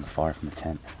straying far from the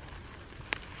tent.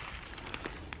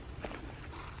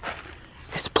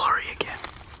 It's blurry again.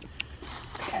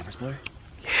 The camera's blurry?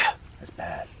 Yeah. That's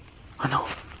bad. I know.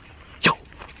 Yo.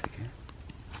 Okay.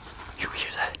 You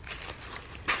hear that?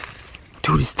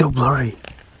 Dude, it's still blurry.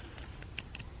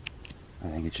 I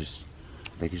think it's just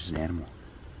an animal.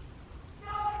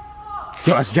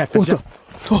 Yo, that's Jeff. What the?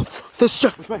 Oh, that's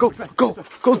Jeff.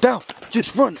 Go down.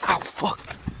 Just run. Ow, fuck.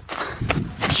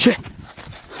 Shit.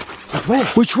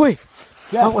 Which way?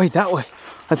 Yeah. That way.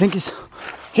 I think it's...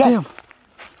 Jeff. Damn.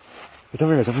 It's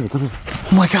over here.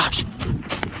 Oh my gosh.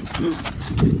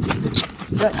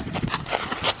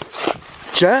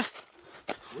 Jeff?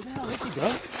 Where the hell is he,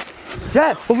 bro?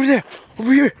 Jeff! Over there.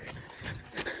 Over here.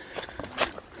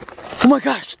 Oh my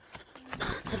gosh.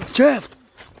 Jeff.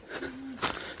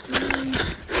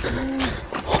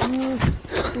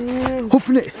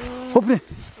 Open it. What the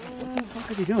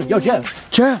fuck is he doing? Yo,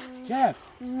 Jeff!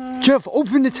 Jeff,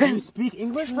 open the Do you tent. speak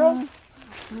English, bro?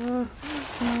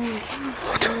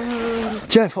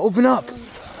 Jeff, open up. Bro,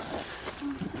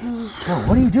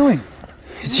 what are you doing?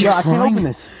 Is he I can't crying? open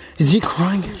this. Is he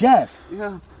crying? Jeff!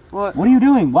 Yeah. What? What are you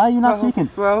doing? Why are you not speaking?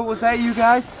 Bro, was that you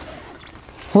guys?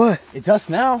 What? It's us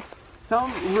now.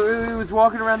 We was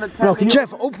walking around the tent. Bro, can you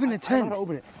Jeff, open the tent.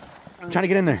 open it. I'm trying to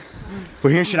get in there. We're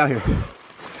hearing shit out here.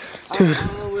 Dude,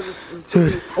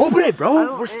 Open it,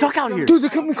 bro! We're stuck out here. they're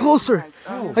coming closer.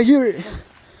 I hear it.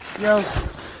 Yo,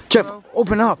 Jeff,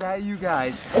 open is up. that you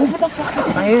guys? Open the fuck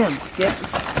up. I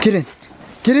am. Get in.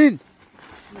 Get in.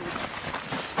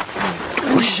 What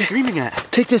are you screaming at?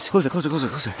 Take this. Closer.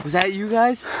 Was that you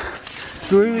guys?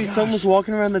 Literally, someone was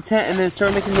walking around the tent and then it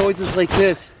started making noises like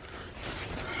this.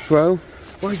 Bro,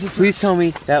 What is this? please tell me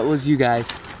that was you guys.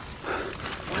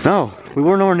 No, we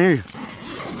weren't nowhere near you.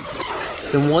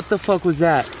 Then what the fuck was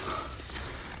that?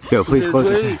 Yo, please It was close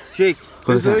this. literally- Jake, it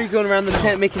Close was that. literally going around the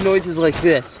tent making noises like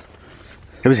this.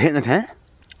 It was hitting the tent?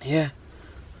 Yeah.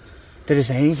 Did it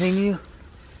say anything to you?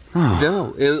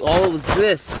 No, all it was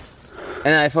this.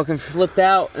 And I fucking flipped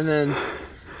out and then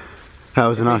That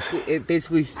wasn't us. it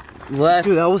basically left.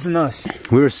 Dude, that wasn't us.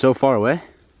 We were so far away.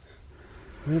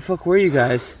 Where the fuck were you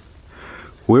guys?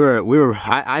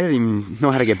 I didn't even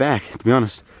know how to get back, to be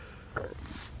honest.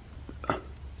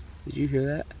 Did you hear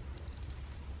that?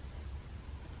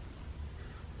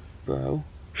 Bro?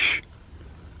 Shh.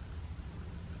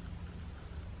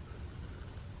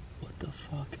 What the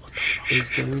fuck is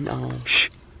going on? Shh.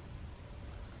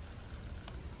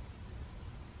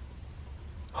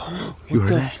 What heard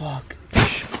the that? fuck?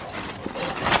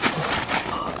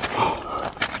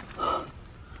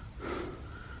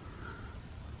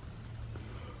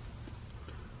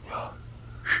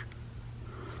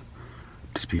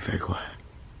 Just be very quiet.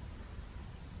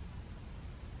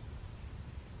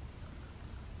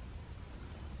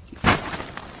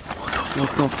 What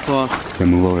the fuck? Then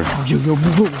move over. Yo,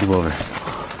 move over. Move over.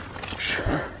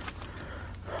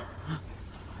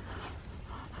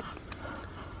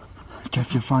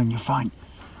 Jeff, you're fine. You're fine.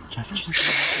 Jeff, just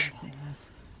say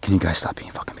yes. Can you guys stop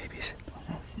being fucking babies?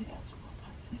 Say yes.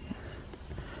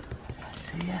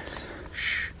 Say yes.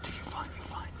 Shh. Dude, you're fine. You're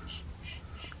fine. Shh.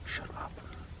 Shut up.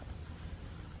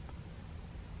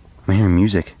 I'm hearing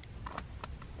music.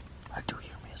 I do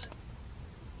hear music.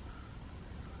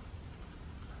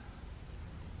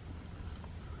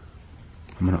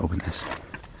 I'm gonna open this.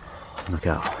 Look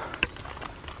out.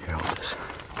 Here, hold this.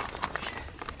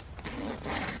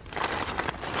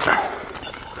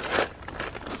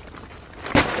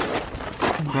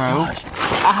 Bro?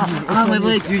 Ah, my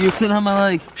leg, dude. You're sitting on my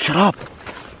leg. Shut up!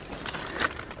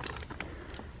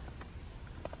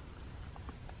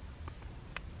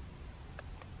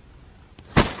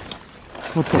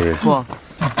 What the fuck?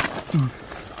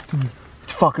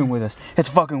 It's fucking with us. It's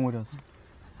fucking with us.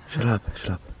 Shut up,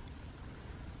 shut up.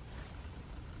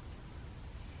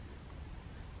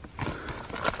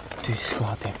 Dude, just go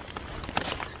out there.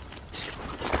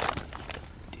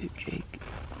 Dude, Jake.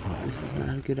 This is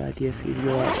not a good idea for you to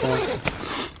go outside.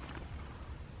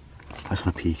 I just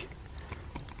wanna peek.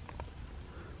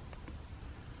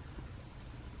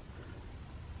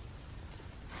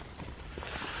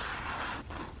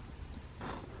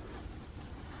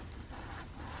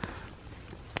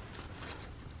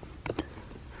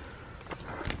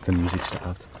 The music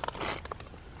stopped.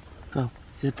 Oh,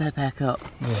 zip that back up.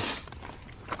 Yeah.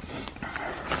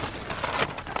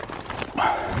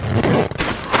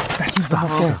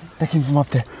 That came from up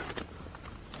there.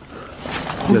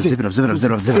 Yo, zip it up, zip it up,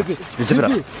 zip it up, zip it up. Zip it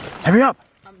up. Hurry up.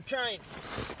 I'm trying.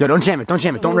 Yo, don't jam it, don't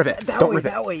jam it, don't rip it. Don't rip it.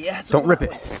 That way, yeah. Don't rip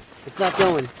it. It's not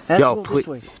going. Yo,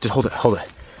 please. Just hold it, hold it.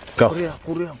 Go.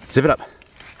 Hold it up. Zip it up.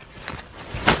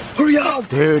 Hurry up!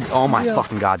 Dude, oh my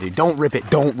fucking god, dude. Don't rip it,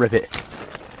 don't rip it.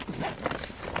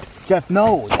 Jeff,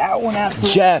 no. That one has to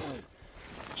Jeff.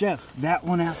 Jeff, that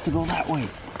one has to go that way.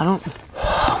 I don't.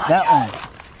 That one.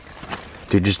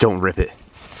 Dude, just don't rip it.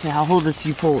 Yeah, I'll hold this.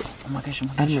 You pull it. Oh my gosh,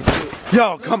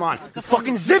 Yo, come on.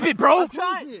 Fucking zip it, bro.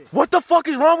 What the fuck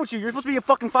is wrong with you? You're supposed to be a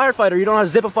fucking firefighter. You don't know how to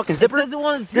zip a fucking zipper? It doesn't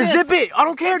want to Just zip it. I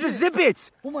don't care. Just zip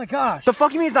it. Oh my gosh. The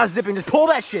fuck you mean it's not zipping? Just pull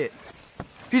that shit.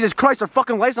 Jesus Christ, our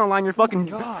fucking life's online. You're fucking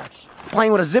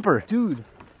playing with a zipper. Dude.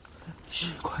 Shh,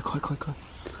 quiet. Oh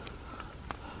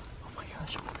my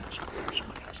gosh, oh my gosh.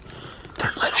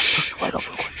 Turn light off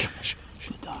real quick. Shh.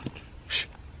 Shh.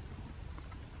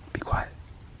 Be quiet.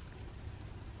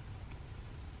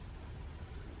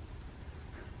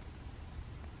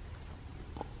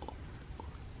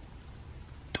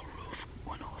 The roof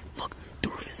went off. Look, the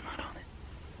roof is not on it.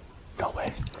 No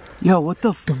way. Yo, what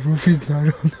the? The roof is not on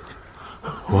it.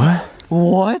 What?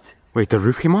 What? Wait, the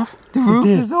roof came off? The roof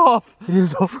is off. It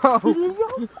is off. Bro.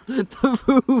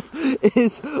 The roof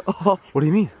is off. What do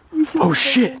you mean? Oh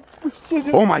shit.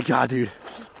 Oh my god, dude.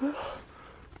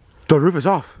 The roof is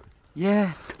off.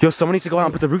 Yeah. Yo, someone needs to go out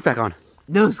and put the roof back on.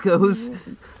 Nose goes.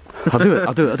 I'll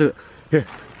do it. Here.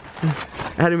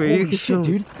 Adam, you can Shit,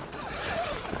 dude.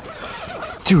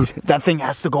 Dude, that thing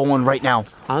has to go on right now.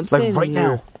 I'm Like saying right here.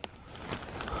 now.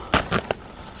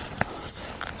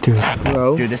 Dude.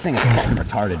 Bro. Dude, this thing is fucking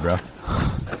retarded, bro.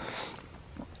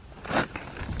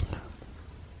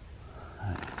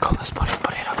 Go, let's put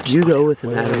it up. You go with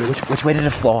him, Adam. Which way did it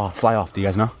fly off? Do you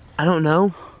guys know? I don't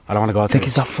know. I don't want to go out I think there.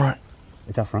 it's up front.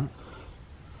 It's out front?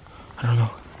 I don't know.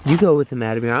 You go with him,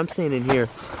 Adam. I'm staying in here.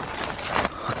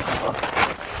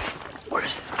 Where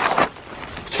is it?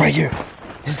 It's right here.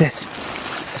 It's this.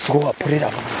 Let's go up. Put it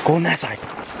up. Go on that side.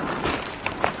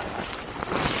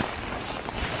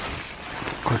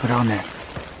 Clip it on there.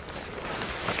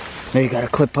 No, you gotta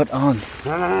clip it on.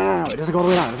 No. It doesn't go all the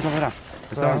way down.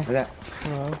 It's down. Like that.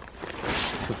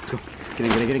 Let's go. Get in.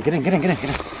 We're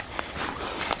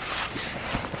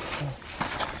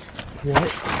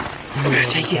gonna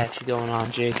take it. Actually going on,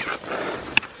 Jake.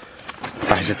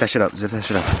 Alright, zip that shit up.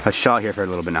 I shot here for a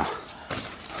little bit now.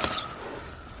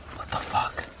 What the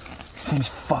fuck? This thing's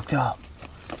fucked up.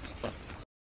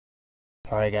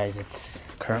 Alright guys, it's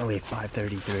currently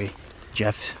 5:33.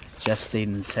 Jeff stayed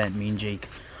in the tent. Me and Jake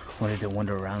wanted to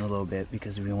wander around a little bit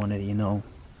because we wanted,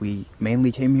 we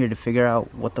mainly came here to figure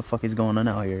out what the fuck is going on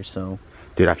out here, so.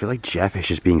 Dude, I feel like Jeff is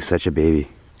just being such a baby.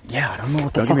 Yeah, I don't know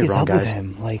what the Don't fuck get me is wrong, up guys. with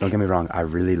him. Like, Don't get me wrong. I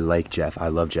really like Jeff. I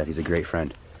love Jeff. He's a great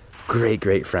friend.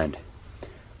 Great friend.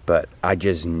 But I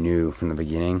just knew from the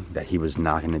beginning that he was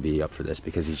not going to be up for this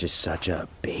because he's just such a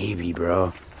baby,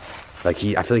 bro. Like,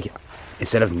 I feel like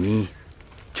instead of me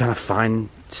trying to find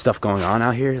stuff going on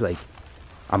out here, like,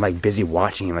 I'm like busy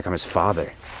watching him like I'm his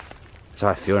father. That's how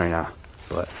I feel right now.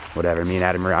 But whatever. Me and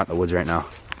Adam are out in the woods right now.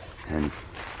 And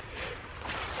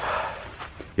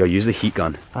yo, use the heat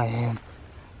gun. I am.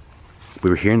 We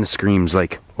were hearing the screams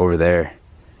like over there.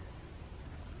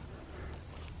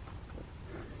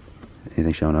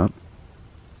 Anything showing up?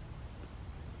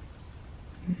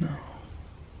 No.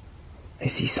 I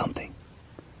see something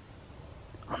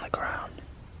on the ground.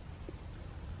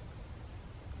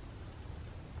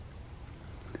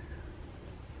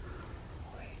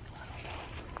 Wait, I don't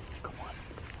know. Come on.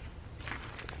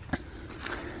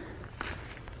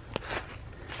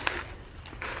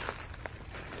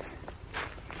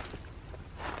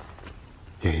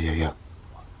 Yeah.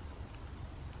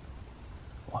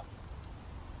 What?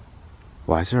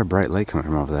 Why is there a bright light coming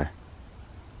from over there?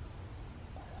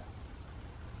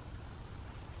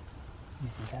 You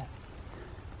see that?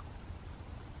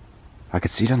 I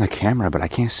could see it on the camera, but I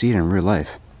can't see it in real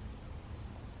life.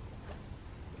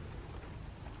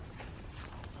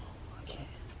 I can't.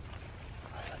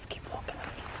 Alright, let's keep walking.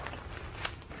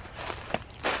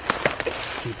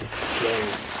 Dude, this is scary.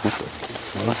 What the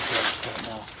fuck?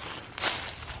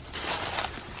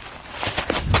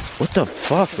 What the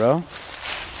fuck, bro? I'm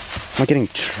like getting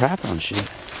trapped on shit.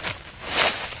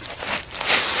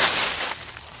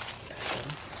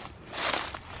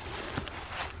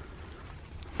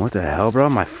 What the hell, bro?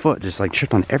 My foot just like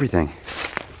tripped on everything.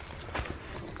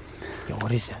 Yo,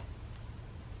 what is that?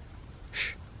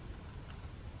 Shh.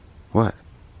 What?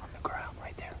 On the ground,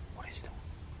 right there. What is it?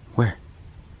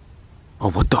 Oh,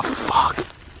 what the fuck? What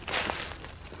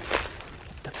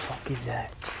the fuck is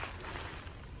that?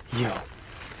 Yo.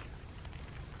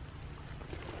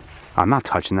 I'm not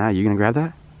touching that. You gonna grab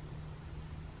that?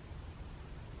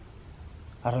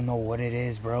 I don't know what it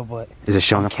is, bro, but Is it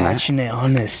showing I'm up on there? catching it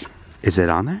on this. Is it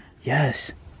on there?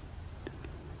 Yes.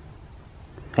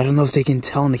 I don't know if they can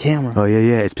tell on the camera. Oh,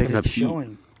 yeah. It's but picking up it's heat.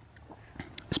 showing.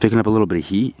 It's picking up a little bit of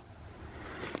heat.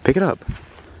 Pick it up.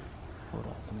 Hold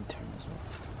on, let me turn this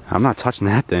off. I'm not touching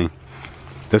that thing.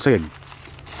 Looks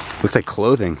like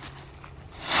clothing.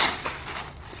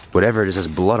 Whatever it is, has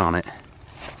blood on it.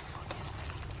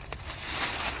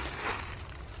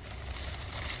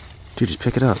 Dude, just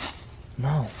pick it up.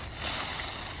 No.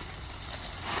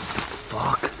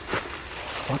 Fuck.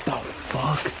 What the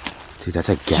fuck? Dude, that's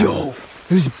a gap. Yo,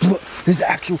 there's blood. There's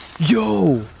actual.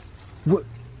 Yo. What?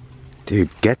 Dude,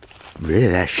 get rid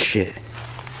of that shit.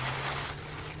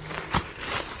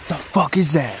 The fuck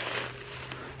is that?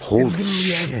 Holy It literally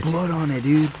shit. has blood on it,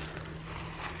 dude.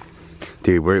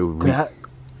 Dude,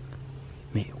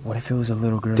 Mate, what if it was a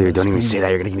little girl? Dude, that don't even say screamed? that.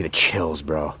 You're gonna give me the chills,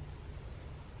 bro.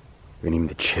 You're gonna give me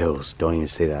the chills. Don't even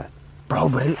say that. Bro,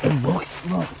 but it looks,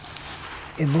 look.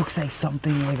 It looks like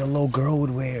something like a little girl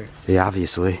would wear. Yeah,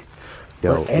 obviously.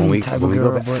 Yo, Or any type of go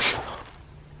girl, back. but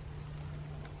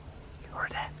You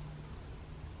heard that?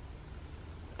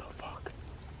 What the fuck?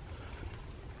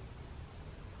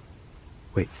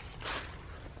 Wait.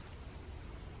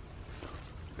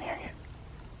 I'm hearing it.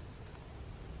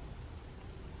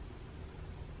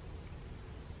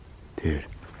 Dude,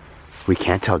 we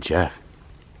can't tell Jeff.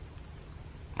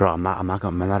 Bro, I'm not about to go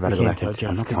back.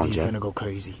 I'm not telling he's Jeff. gonna go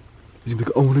crazy. He's gonna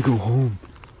be like, I wanna go home.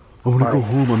 I wanna go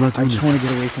home. I'm not I doing just this. want to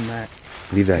get away from that.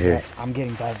 Leave that here. I'm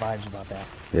getting bad vibes about that.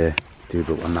 Yeah, dude,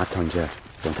 but I'm not telling Jeff.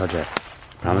 Don't tell Jeff.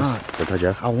 Promise? not? Don't tell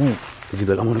Jeff. I won't. Cause he'd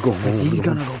be like, I wanna go home. Cause I wanna he's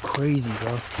go home." gonna go crazy,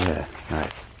 bro. Yeah,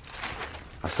 alright.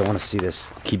 I still wanna see this.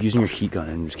 Keep using your heat gun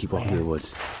and just keep walking through the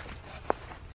woods.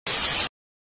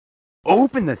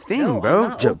 Open the thing, No, bro. I'm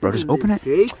not Bro, just opening open it.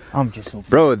 this, Jake. I'm just open.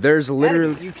 Bro, there's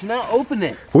literally. Adam, you cannot open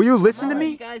this. Will you listen to I'll let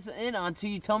me? you guys in until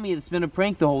you tell me it's been a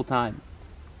prank the whole time.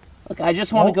 Look, I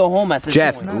just want to go home at this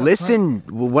Jeff, point. listen.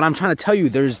 What I'm trying to tell you,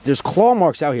 there's claw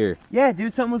marks out here. Yeah,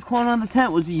 dude, something was crawling on the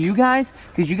tent. Was it you guys?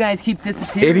 Because you guys keep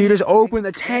disappearing. If you just open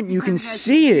the tent, you can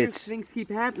see it. Things keep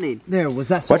happening. There, was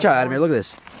that? Watch out, Adamir. Look at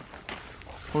this.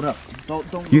 Hold up.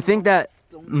 Don't. You think that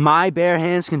my bare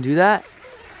hands can do that?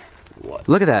 What?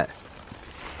 Look at that.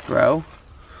 Bro,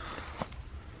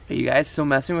 are you guys still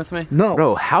messing with me? No.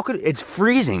 Bro, how could it's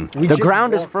freezing? We The just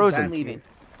ground is walked frozen. I'm leaving.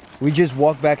 We just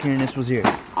walked back here and this was here.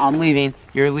 I'm leaving.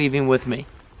 You're leaving with me.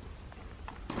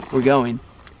 We're going.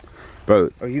 Bro,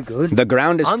 Are you good? the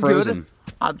ground is I'm frozen.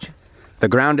 good. The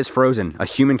ground is frozen. A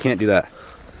human can't do that.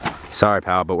 Sorry,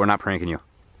 pal, but we're not pranking you.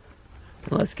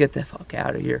 Let's get the fuck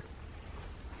out of here.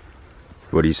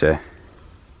 What do you say?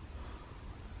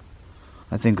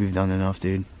 I think we've done enough,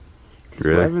 dude.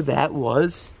 Really? Whoever that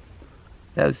was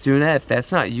doing that, if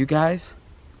that's not you guys,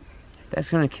 that's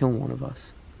gonna kill one of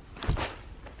us.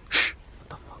 Shh.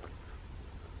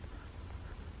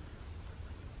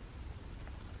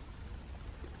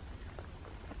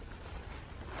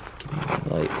 Give me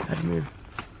that light, Adamir.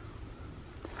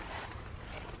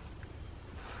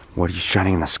 What are you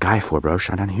shining in the sky for, bro?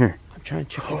 Shine down here. I'm trying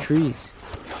to check the trees.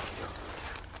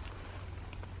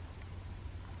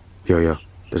 Yo.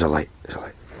 There's a light. There's a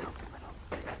light.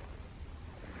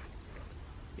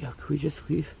 Yo, could we just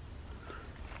leave?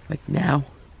 Like now?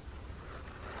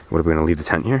 What, are we gonna leave the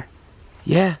tent here?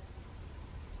 Yeah.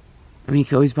 I mean, you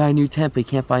can always buy a new tent, but you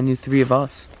can't buy a new 3 of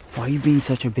us. Why are you being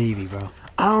such a baby, bro?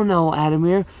 I don't know,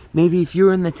 Adamir. Maybe if you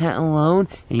were in the tent alone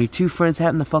and your 2 friends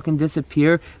happen to fucking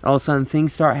disappear and all of a sudden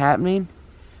things start happening,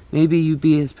 maybe you'd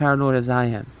be as paranoid as I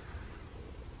am.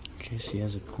 I guess he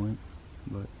has a point,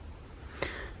 but...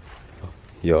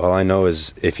 Yo, all I know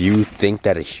is if you think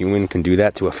that a human can do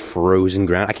that to a frozen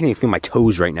ground, I can't even feel my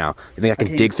toes right now. You think I can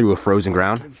can't- dig through a frozen I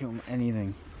ground? can't feel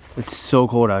anything. It's so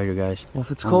cold out here, guys. Well,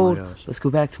 if it's Oh my cold, gosh. let's go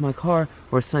back to my car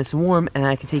where it's nice and warm and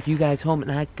I can take you guys home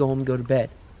and I can go home and go to bed.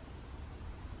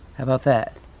 How about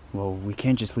that? Well, we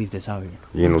can't just leave this out here.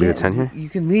 You gonna leave the tent here? You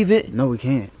can leave it. No, we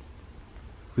can't.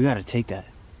 We gotta take that.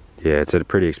 Yeah, it's a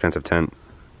pretty expensive tent.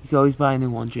 You can always buy a new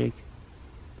one, Jake.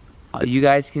 You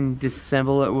guys can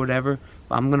disassemble it or whatever,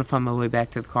 but I'm gonna find my way back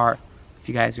to the car if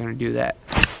you guys are gonna do that.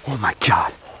 Oh my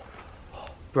god.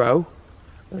 Bro?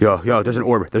 Yo, there's an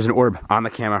orb. There's an orb on the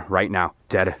camera right now.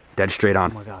 Dead straight Oh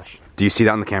on. my gosh. Do you see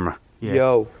that on the camera? Yeah.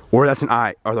 Yo. Or that's an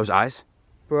eye. Are those eyes?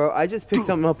 Bro, I just picked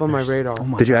something up on my radar. Oh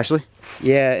my Did you actually?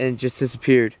 Yeah, and it just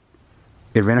disappeared.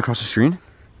 It ran across the screen?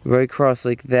 Right across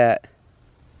like that.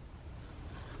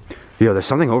 Yo, there's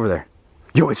something over there.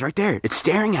 Yo, it's right there. It's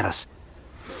staring at us.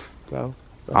 Bro.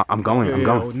 I'm going. I'm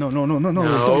going. No. Don't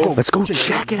go. Let's go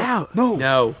check it out. No.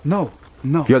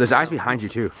 Yo, there's eyes behind you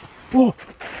too. Oh,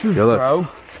 Yo, look. Bro,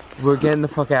 we're getting the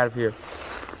fuck out of here.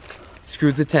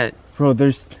 Screw the tent. bro,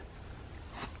 there's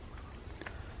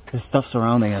stuff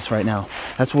surrounding us right now.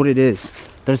 That's what it is.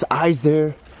 There's eyes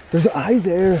there. There's eyes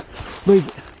there. Like,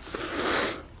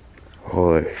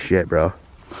 Holy shit, bro.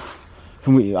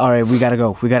 can we? All right, we gotta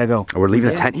go. We gotta go. We're leaving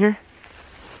the tent here?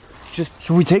 Just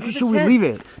Should we take it? Should we leave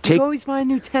it? you can always buy a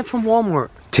new tent from Walmart.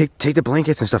 Take the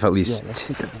blankets and stuff at least.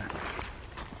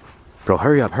 Bro,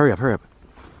 hurry up. How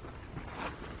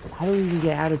do we even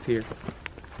get out of here?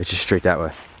 It's just straight that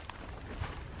way.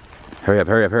 Hurry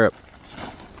up.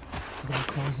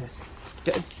 Close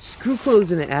this. Screw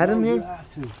closing it, Adam. You Here.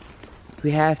 have to.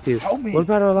 We have to. Help me. What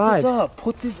about our lives?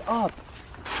 Put this up.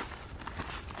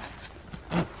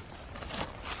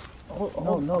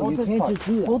 No, you can't just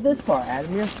do that. Hold this part,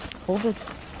 Adam. Here. Hold this.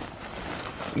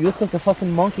 You look like a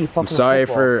fucking monkey. I'm sorry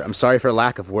for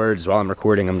lack of words while I'm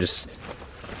recording. I'm just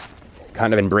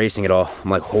kind of embracing it all. I'm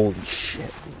like, holy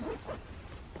shit.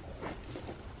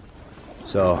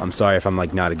 So I'm sorry if I'm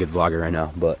like not a good vlogger right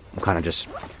now, but I'm kind of just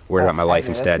worried about my life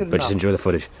instead. But just enjoy the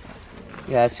footage.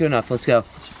 Yeah, that's good enough. Let's go.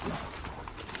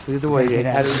 Look at the way.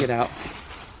 How do we get out?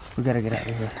 We gotta get out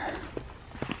of here.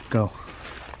 Go.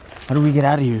 How do we get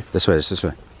out of here? This way. Just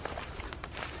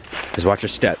watch your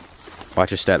step.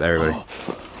 Watch your step, everybody.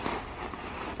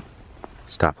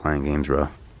 Stop playing games, bro.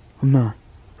 I'm not.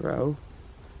 Bro.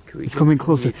 It's coming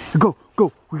closer. Go.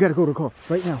 We gotta go to the car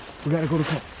right now. We gotta go to the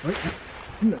car right now.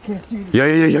 I can't see you.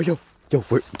 Yo,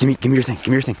 give me your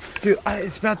thing. Dude,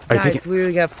 it's about to Are you die. picking- It's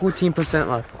literally got 14%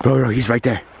 left. Bro, he's right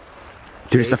there.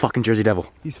 Dude, it's the fucking Jersey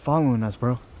Devil. He's following us,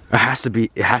 bro. It has to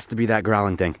be that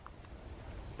growling thing.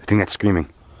 The thing that's screaming.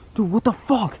 Dude, what the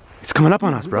fuck? It's coming up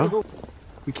on us, bro.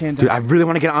 We can't do Dude, I really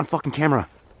want to get it on fucking camera.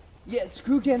 Yeah,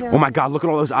 screw getting out. Oh my god, look at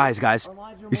all those eyes, guys.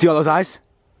 You see all those eyes?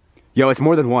 Yo, it's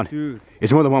more than one. Dude.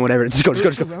 It's more than one, whatever. Just go.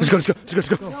 Yo,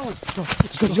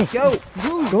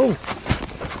 Go.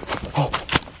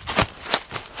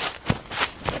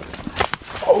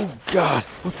 Oh god.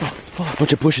 What the fuck?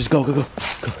 Bunch of bushes. Go. Go.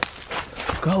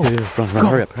 Run.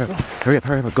 Hurry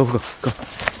up. Go.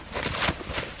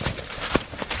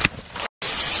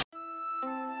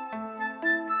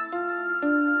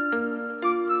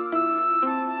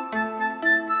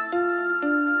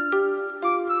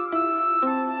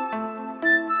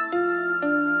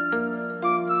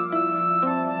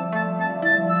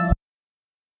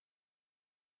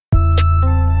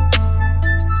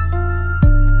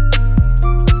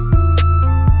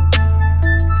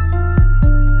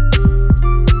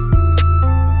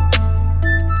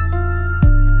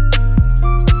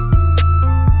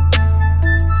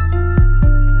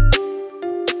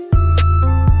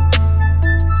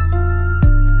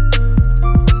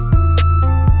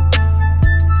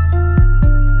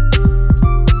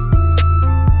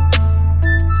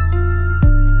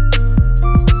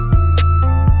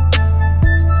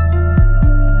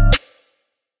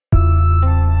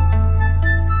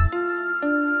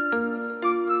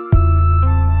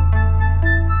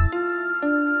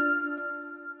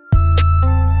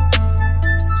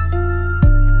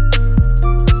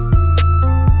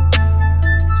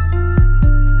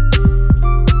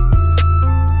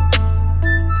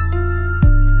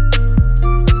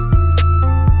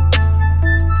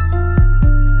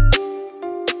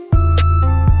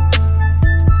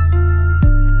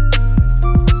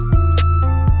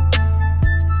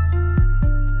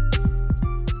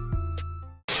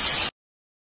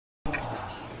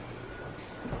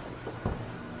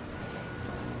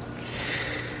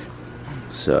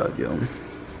 So, yo.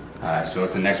 Alright, so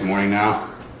it's the next morning now.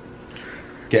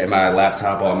 Getting my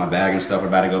laptop, all my bag and stuff. We're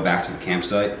about to go back to the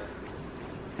campsite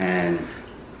and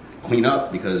clean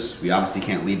up because we obviously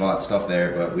can't leave all that stuff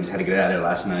there, but we just had to get out of there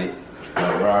last night.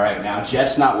 But we're alright now.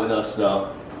 Jeff's not with us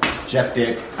though. Jeff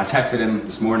dipped. I texted him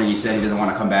this morning. He said he doesn't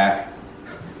want to come back.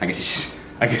 I guess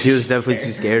He was definitely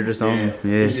too scared or something.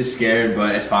 Yeah. He's just scared,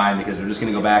 but it's fine because we're just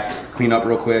gonna go back, clean up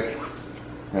real quick,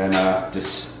 and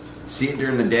just see it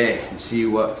during the day and see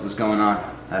what was going on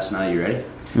last night. You ready?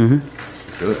 Mm-hmm.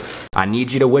 Let's do it. I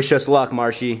need you to wish us luck,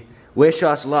 Marshy. Wish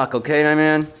us luck, okay, my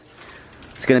man?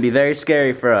 It's gonna be very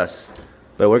scary for us,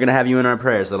 but we're gonna have you in our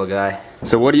prayers, little guy.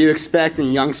 So what are you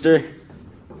expecting, youngster?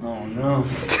 Oh no.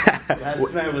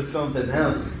 Last night was something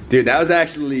else. Dude, that was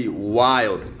actually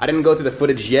wild. I didn't go through the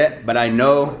footage yet, but I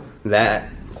know that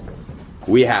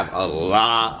we have a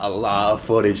lot of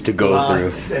footage to go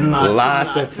through.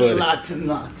 Lots of footage. Lots and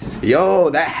lots. Yo,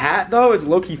 that hat though is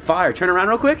low-key fire. Turn around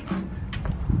real quick.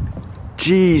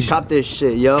 Jeez. Cop this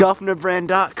shit, yo.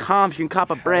 Dufnerbrand.com. You can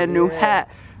cop a brand new hat.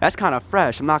 That's kind of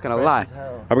fresh. I'm not gonna lie.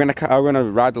 Are we gonna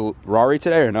ride the Rari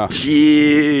today or no?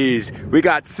 Jeez. We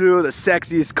got two of the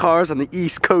sexiest cars on the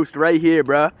East Coast right here,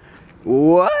 bruh.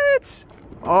 What?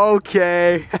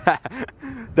 Okay.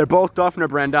 They're both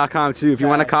Dufnerbrand.com too. If you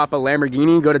want to cop a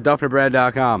Lamborghini, go to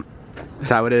Dufnerbrand.com. That's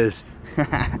how it is.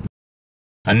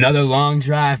 Another long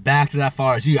drive back to that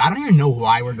far. See, I don't even know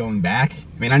why we're going back.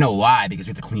 I mean, I know why, because we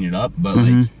have to clean it up, but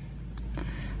like,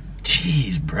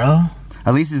 jeez, bro.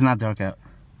 At least it's not dark out.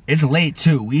 It's late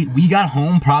too. We got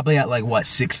home probably at like what,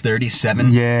 6:30,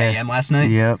 7 a.m. last night?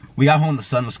 Yep. We got home, the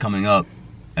sun was coming up,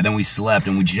 and then we slept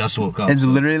and we just woke up. It's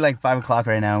literally like 5 o'clock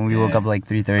right now, and we woke up like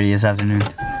 3:30 this afternoon.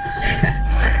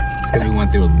 It's because we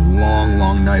went through a long,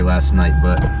 long night last night,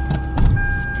 but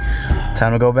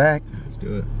time to go back. Let's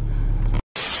do it.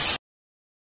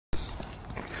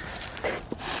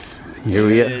 Here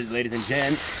we It go. is, ladies and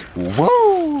gents.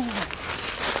 Whoa!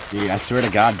 Dude, I swear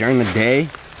to God, during the day,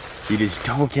 you just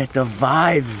don't get the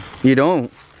vibes. You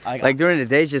don't. Like during the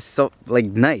day, it's just so like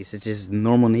nice. It's just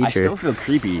normal nature. I still feel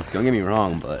creepy. Don't get me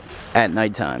wrong, but at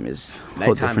nighttime is a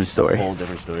whole different story. A whole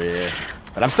different story, yeah.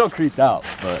 But I'm still creeped out.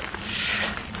 But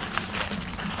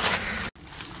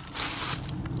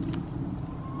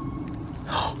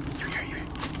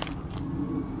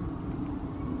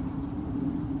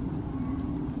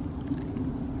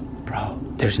bro,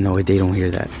 there's no way they don't hear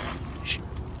that.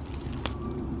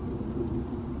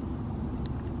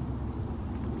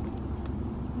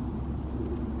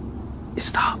 It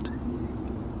stopped.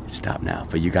 Stop now.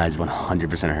 But you guys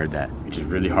 100% heard that. Which is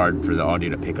really hard for the audio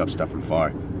to pick up stuff from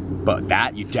far. But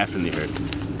that you definitely heard.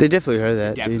 They definitely heard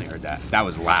that. Definitely heard that. That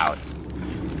was loud.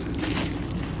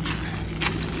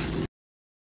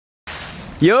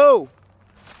 Yo!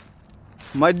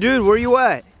 My dude, where you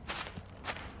at?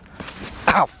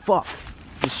 Ow, fuck.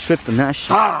 Just tripped on that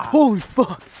shit. Ah. Holy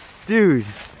fuck. Dude.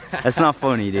 That's not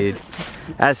funny, dude.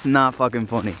 That's not fucking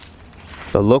funny.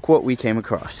 But look what we came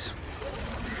across.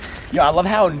 Yo, I love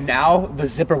how now the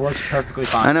zipper works perfectly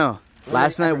fine. I know.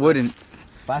 Last night wouldn't.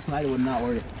 Last night it would not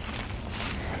work.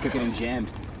 I kept getting jammed.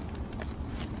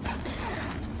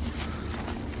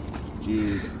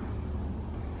 Jeez.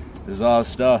 This is all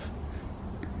stuff.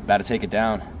 About to take it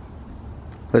down.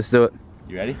 Let's do it.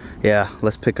 You ready? Yeah,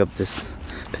 let's pick this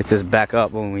back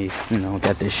up when we, you know,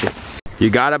 get this shit. You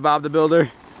got it, Bob the Builder?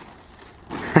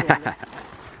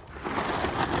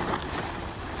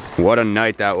 What a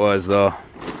night that was, though.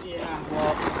 Yeah,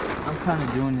 well, I'm kind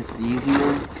of doing this the easy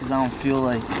way because I don't feel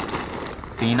like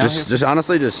being out here. Just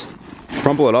honestly, just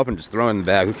crumple it up and just throw it in the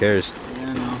bag. Who cares? Yeah,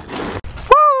 I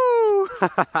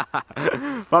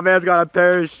know. Woo! My man's got a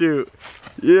parachute.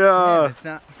 Yeah. It's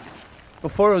not.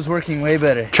 Before it was working way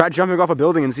better. Try jumping off a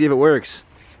building and see if it works.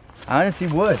 I honestly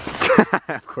would.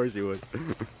 Of course you would.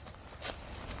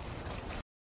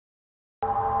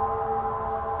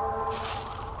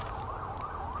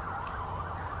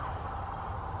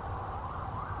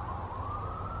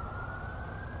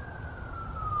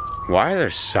 Why are there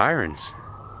sirens?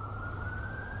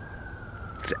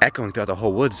 It's echoing throughout the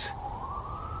whole woods.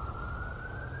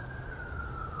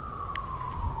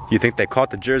 You think they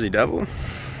caught the Jersey Devil?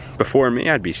 Before me,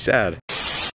 I'd be sad.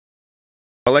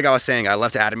 But like I was saying, I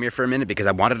left Adamir for a minute because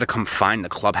I wanted to come find the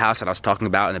clubhouse that I was talking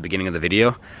about in the beginning of the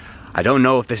video. I don't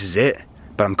know if this is it,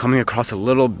 but I'm coming across a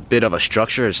little bit of a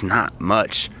structure. It's not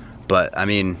much, but I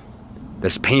mean,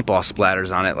 there's paintball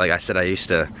splatters on it. Like I said, I used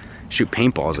to shoot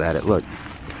paintballs at it. Look.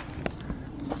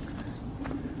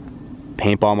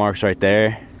 Paintball marks right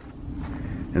there.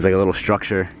 There's like a little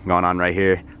structure going on right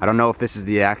here. I don't know if this is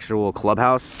the actual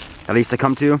clubhouse that I used to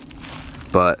come to,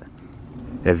 but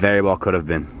it very well could have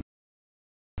been.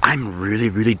 I'm really,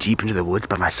 really deep into the woods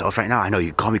by myself right now. I know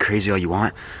you call me crazy all you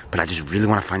want, but I just really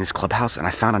want to find this clubhouse, and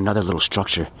I found another little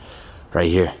structure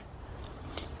right here.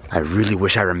 I really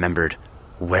wish I remembered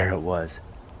where it was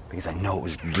because I know it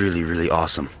was really, really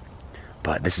awesome.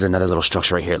 But this is another little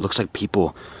structure right here. It looks like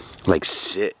people like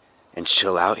sit and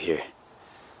chill out here.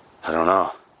 I don't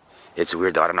know. It's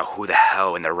weird though. I don't know who the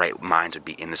hell in their right minds would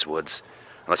be in this woods.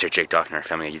 Unless you're Jake Dufner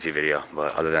filming a YouTube video.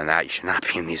 But other than that, you should not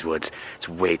be in these woods. It's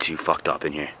way too fucked up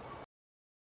in here.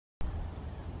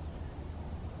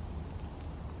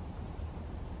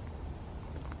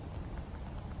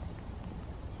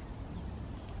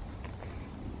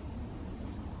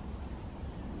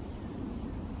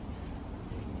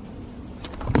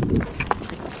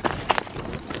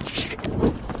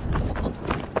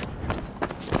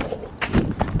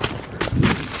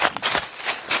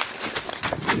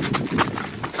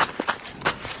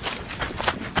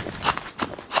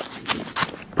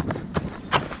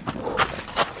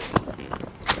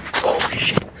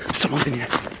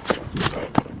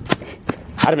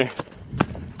 Adamir.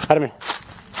 Adamir.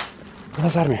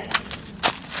 Where's Adamir?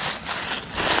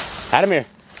 Adamir.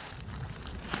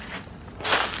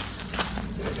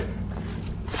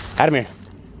 Adamir.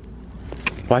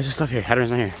 Why is there stuff here?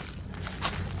 Adamir's not here.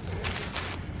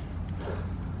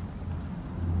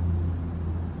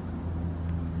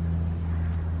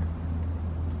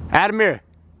 Adamir.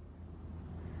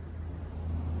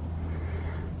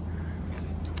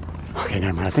 Okay,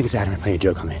 never mind. I think it's Adamir playing a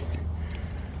joke on me.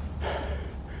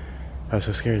 I was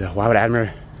so scared though. Why would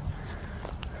Adamir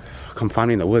come find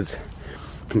me in the woods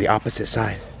from the opposite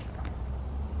side?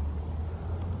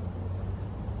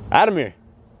 Adamir!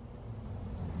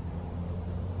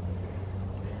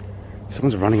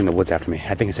 Someone's running in the woods after me.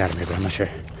 I think it's Adamir, but I'm not sure.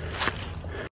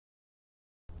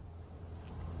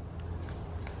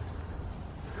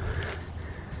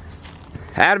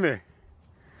 Adamir!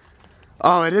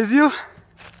 Oh, it is you?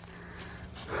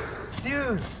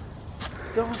 Dude,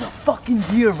 there was a fucking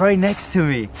deer right next to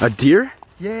me. A deer?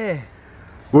 Yeah.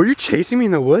 Were you chasing me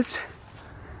in the woods?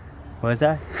 What is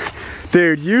that?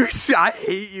 Dude, I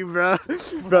hate you, bro.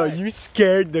 Bro, you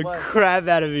scared the crap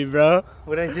out of me, bro.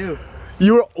 What'd I do?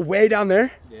 You were way down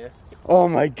there? Yeah. Oh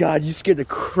my God, you scared the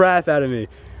crap out of me.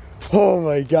 Oh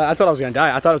my God, I thought I was gonna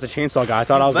die. I thought it was a chainsaw guy. I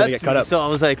thought I was gonna get cut up. So I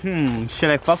was like, should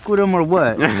I fuck with him or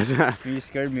what? You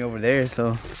scared me over there,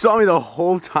 so. Saw me the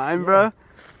whole time, bro.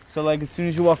 So like, as soon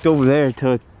as you walked over there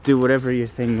to do whatever your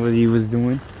thing was you was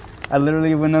doing, I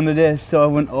literally went under this, so I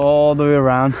went all the way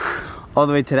around, all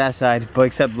the way to that side. But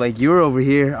except like you were over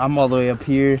here, I'm all the way up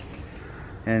here,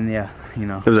 and yeah, you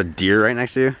know. There was a deer right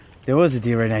next to you? There was a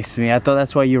deer right next to me. I thought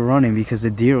that's why you were running, because the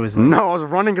deer was like, No, I was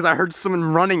running because I heard someone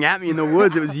running at me in the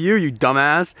woods. It was you, you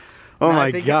dumbass. Oh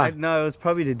my God. No, it was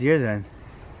probably the deer then.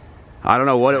 I don't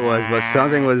know what it was, but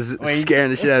something was scaring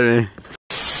the shit out of me.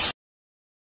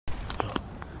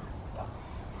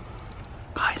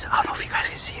 Guys, I don't know if you guys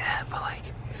can see that, but like,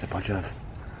 There's a bunch of,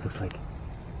 looks like,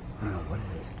 I don't know what it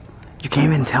is. you can't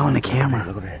even tell in the camera.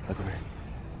 Look over here, look over here.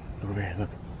 Look over here, look.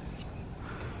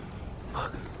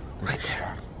 Look, There's right a there.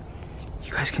 shack.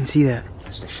 You guys can see that.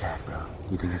 There's the shack, bro.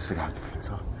 You think it's the guy with the fence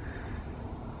off?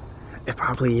 It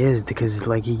probably is, because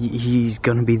like he's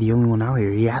gonna be the only one out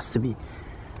here. He has to be.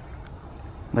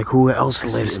 Like, who else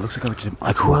lives? It looks like it's a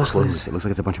Like, who else lives? It looks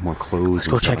like it's a bunch of more clothes. Let's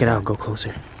go check it out. Go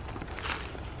closer.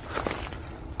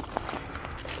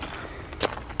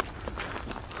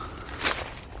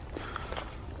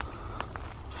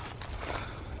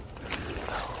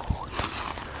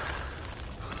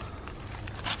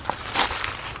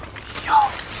 Yo.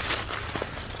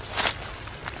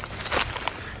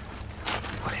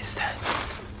 What is that?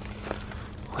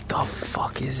 What the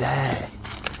fuck is that?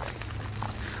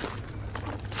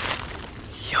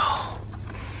 Yo.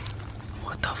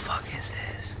 What the fuck is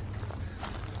this?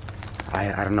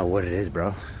 I don't know what it is,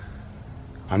 bro.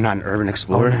 I'm not an urban I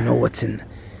explorer. wanna know what's in.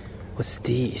 What's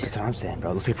these? That's what I'm saying,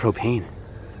 bro. It looks like propane.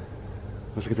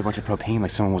 Looks like it's a bunch of propane,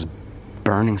 like someone was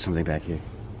burning something back here.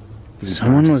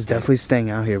 Someone was definitely staying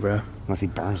out here, bro. Unless he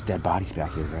burns dead bodies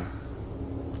back here, bro.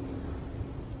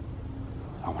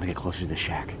 I want to get closer to the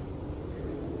shack.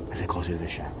 I said closer to the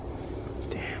shack.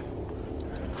 Damn.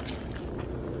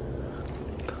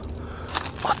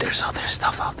 Oh, there's other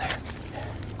stuff out there.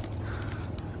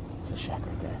 The shack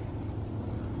right there.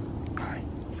 Alright,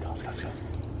 let's go, let's go, let's go.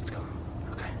 Let's go.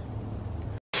 Okay.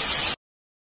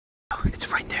 Oh, it's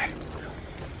right there.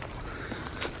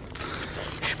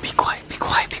 Shh, be quiet, be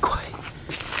quiet, be quiet.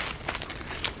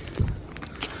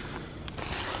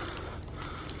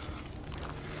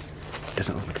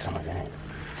 Doesn't look like someone's in it.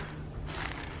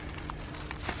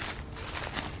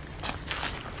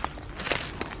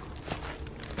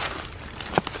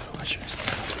 Watch your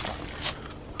step.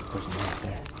 There's more up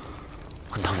there.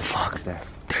 What the fuck? There.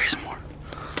 There is more.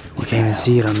 We can't even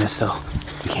see it on this though.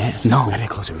 We can't? No. We gotta get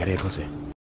closer, we gotta get closer.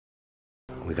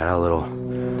 We got a little,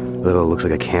 looks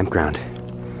like a campground.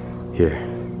 Here.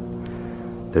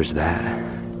 There's that.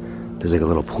 There's like a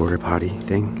little porta potty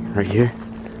thing right here.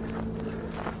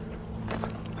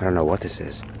 I don't know what this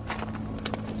is.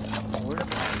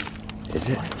 Is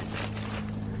it?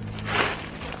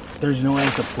 There's no way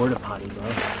it's a porta potty, bro.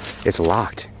 It's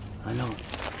locked. I know.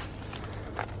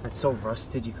 It's so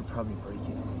rusted, you could probably break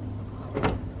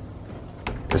it.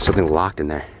 There's something locked in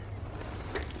there.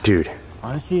 Dude,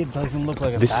 Honestly, it doesn't look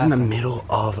like a this is in the bathroom. middle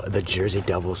of the Jersey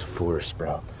Devils forest,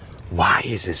 bro. Why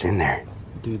is this in there?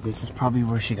 Dude, this is probably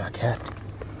where she got kept.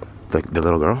 The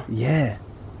little girl? Yeah.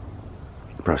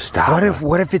 Bro, stop.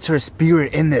 What if it's her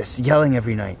spirit in this, yelling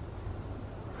every night?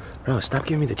 Bro, stop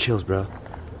giving me the chills, bro.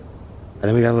 And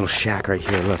then we got a little shack right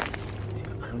here, look.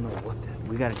 I don't know what the...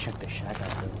 We gotta check the shack out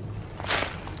there.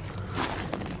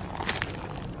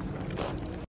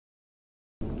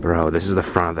 Bro, this is the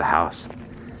front of the house,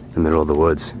 the middle of the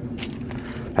woods.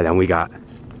 And then we got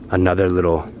another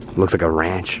little, looks like a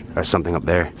ranch or something up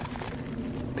there.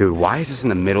 Dude, why is this in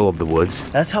the middle of the woods?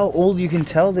 That's how old you can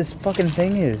tell this fucking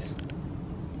thing is.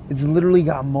 It's literally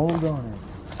got mold on it.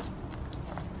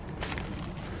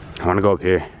 I wanna go up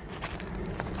here.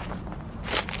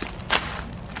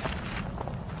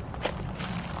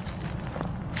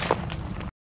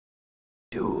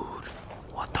 Dude,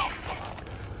 what the fuck?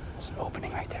 There's an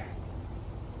opening right there.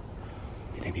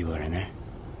 You think people are in there?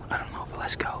 I don't know, but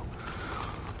let's go.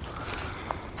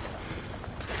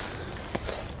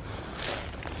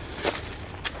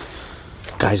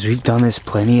 Guys, we've done this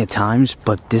plenty of times,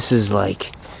 but this is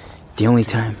like the only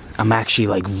time I'm actually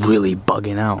like really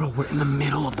bugging out. Bro, we're in the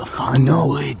middle of the fucking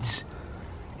woods.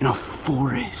 In a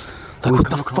forest. Like, what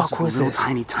the fuck was this?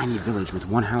 this? Tiny village with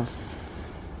one house,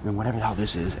 and whatever the hell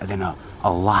this is, and then a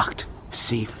locked,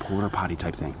 safe porta potty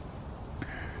type thing.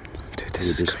 Dude,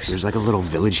 this is crazy. There's like a little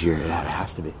village here. Yeah, it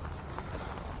has to be.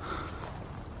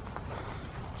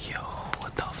 Yo,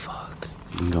 what the fuck?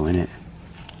 You can go in it.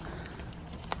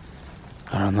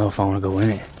 I don't know if I want to go in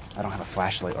it. I don't have a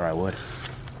flashlight, or I would.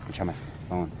 Let me try my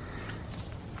phone.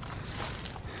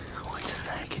 What's in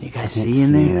there? Can you guys see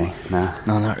in there? Anything. Nah.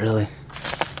 No, not really.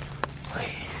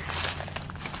 Wait.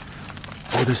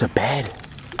 Oh, there's a bed.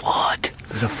 What?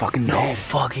 There's a fucking No bed.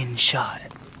 fucking shot.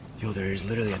 Yo, there is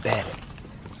literally a bed.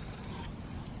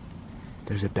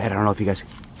 There's a bed. I don't know if you guys.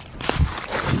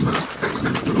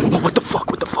 Oh, what the fuck?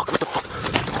 What the fuck? What the fuck?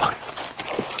 What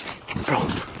the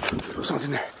fuck? Bro, someone's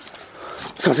in there.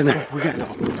 Someone's in there. We gotta go.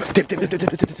 Dip.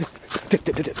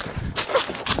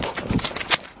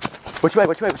 Which way?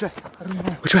 Which way? Which way? I don't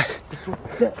know. Which way?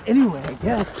 Anyway, I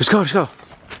guess. Let's go. Let's go.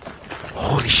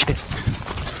 Holy shit.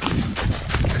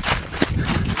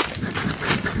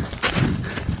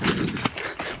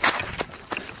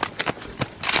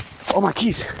 Oh, my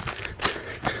keys.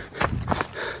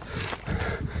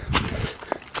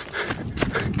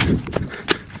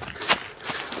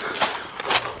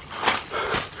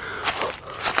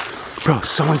 Bro,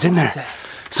 someone's in there.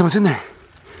 Someone's in there.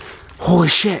 Holy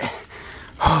shit.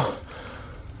 Oh.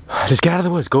 Just get out of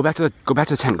the woods. Go back to the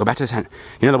tent. Go back to the tent.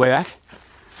 You know the way back?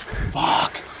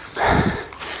 Fuck.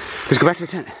 Just go back to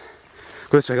the tent.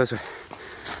 Go this way, go this way.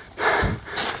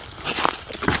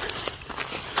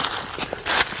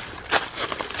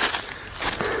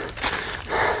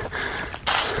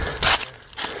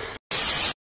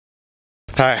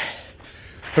 Alright.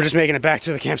 We're just making it back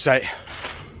to the campsite.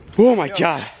 Oh my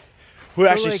god. We're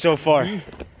actually so far.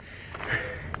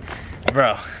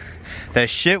 Bro, that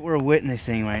shit we're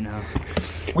witnessing right now.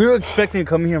 We were expecting to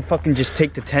come here and fucking just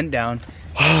take the tent down.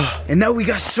 And now we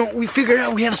figured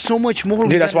out we have so much more.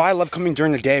 Dude, that's why I love coming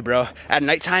during the day, bro. At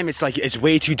nighttime, it's like, it's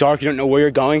way too dark. You don't know where you're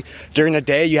going. During the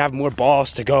day, you have more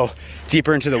balls to go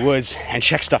deeper into the woods and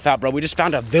check stuff out, bro. We just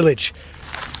found a village.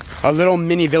 A little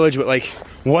mini village with like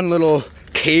one little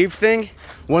cave thing,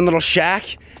 one little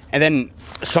shack, and then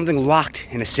something locked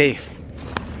in a safe.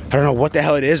 I don't know what the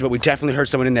hell it is, but we definitely heard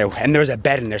someone in there. And there's a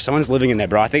bed in there. Someone's living in there,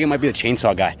 bro. I think it might be the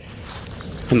chainsaw guy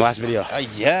from the last video.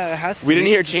 Yeah, it has to We didn't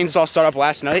hear chainsaw start up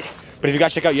last night, but if you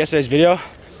guys check out yesterday's video,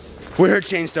 we heard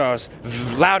chainsaws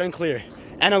loud and clear,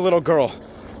 and a little girl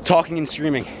talking and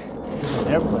screaming.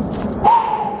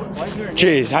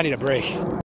 Jeez, I need a break.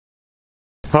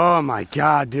 Oh my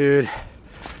god, dude.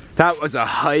 That was a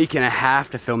hike and a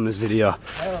half to film this video.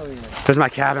 Hell yeah. There's my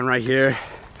cabin right here.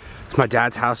 There's my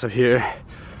dad's house up here.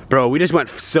 Bro, we just went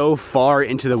so far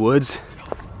into the woods.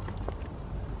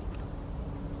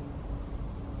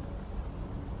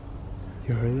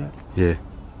 You heard that? Yeah.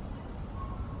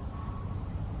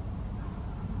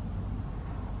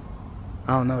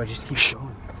 I don't know, it just keeps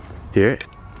going. Hear it?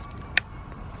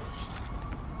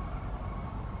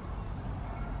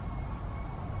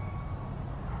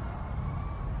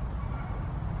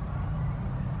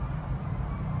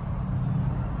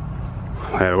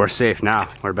 Yeah, we're safe now.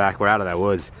 We're back. We're out of that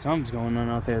woods. Something's going on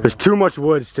out there. There's too much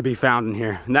woods to be found in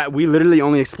here. And that we literally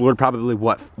only explored probably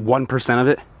what, 1% of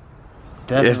it?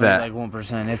 Definitely if that. like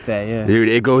 1%, if that, yeah. Dude,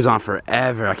 it goes on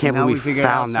forever. I can't believe we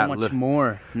found that. So much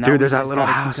more. Now dude, we there's that just little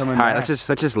gotta keep house. All coming right, back.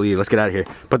 let's just leave. Let's get out of here.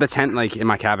 Put the tent like in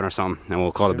my cabin or something, and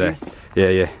we'll call it a day.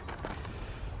 Yeah.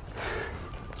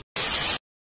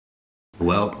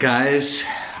 Well, guys,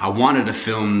 I wanted to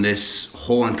film this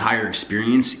whole entire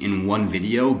experience in one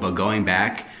video, but going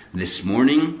back this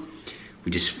morning,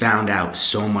 we just found out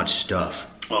so much stuff.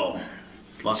 Oh.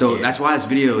 So that's why this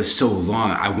video is so long.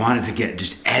 I wanted to get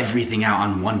just everything out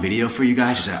on one video for you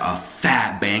guys, just a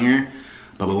fat banger.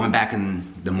 but we went back in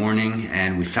the morning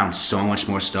and we found so much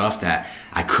more stuff that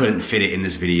I couldn't fit it in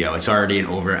this video. It's already an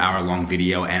over hour-long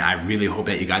video, and I really hope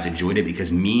that you guys enjoyed it,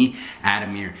 because me,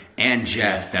 Adamir, and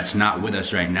Jeff, that's not with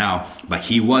us right now, but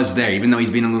he was there. Even though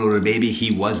he's being a little baby, he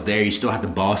was there. He still had the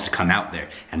balls to come out there,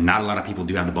 and not a lot of people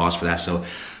do have the balls for that. So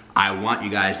I want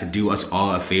you guys to do us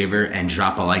all a favor and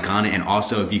drop a like on it. And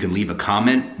also, if you can leave a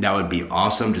comment, that would be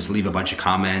awesome. Just leave a bunch of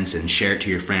comments and share it to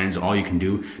your friends, all you can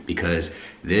do, because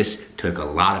this took a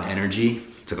lot of energy,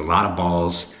 took a lot of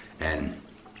balls, and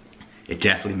it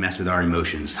definitely messed with our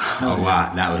emotions a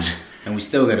lot. That was, and we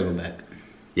still gotta go back.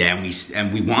 yeah,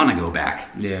 and we want to go back.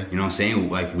 Yeah, you know what I'm saying?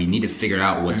 Like, we need to figure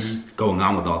out what's going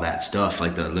on with all that stuff,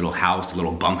 like the little house, the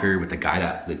little bunker with the guy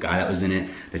that was in it,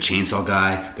 the chainsaw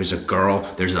guy. There's a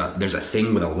girl. There's a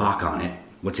thing with a lock on it.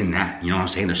 What's in that? You know what I'm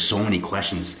saying? There's so many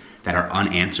questions that are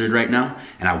unanswered right now,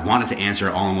 and I wanted to answer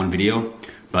it all in one video,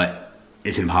 but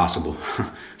it's impossible.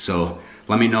 So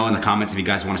let me know in the comments if you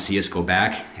guys want to see us go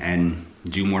back and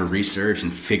do more research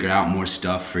and figure out more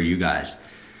stuff for you guys.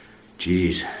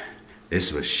 Jeez,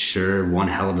 this was sure one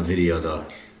hell of a video though.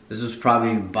 This was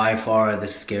probably by far the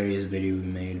scariest video we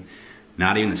made.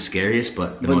 Not even the scariest,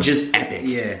 but the most just epic.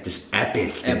 Yeah. Just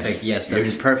epic. Epic, yes,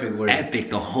 that's the perfect word. Epic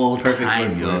the whole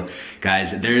time, yo.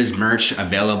 Guys, there's merch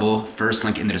available. First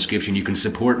link in the description. You can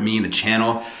support me and the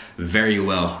channel very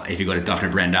well if you go to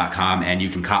dufnerbrand.com, and you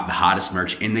can cop the hottest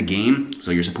merch in the game. So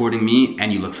you're supporting me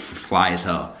and you look fly as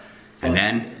hell. And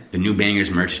then the new Bangers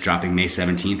merch is dropping May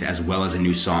 17th, as well as a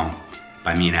new song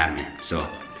by me and Adamir. So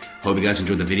hope you guys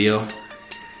enjoyed the video,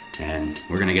 and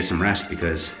we're gonna get some rest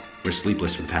because we're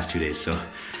sleepless for the past 2 days. So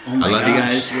I love you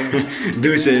guys.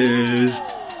 Deuces.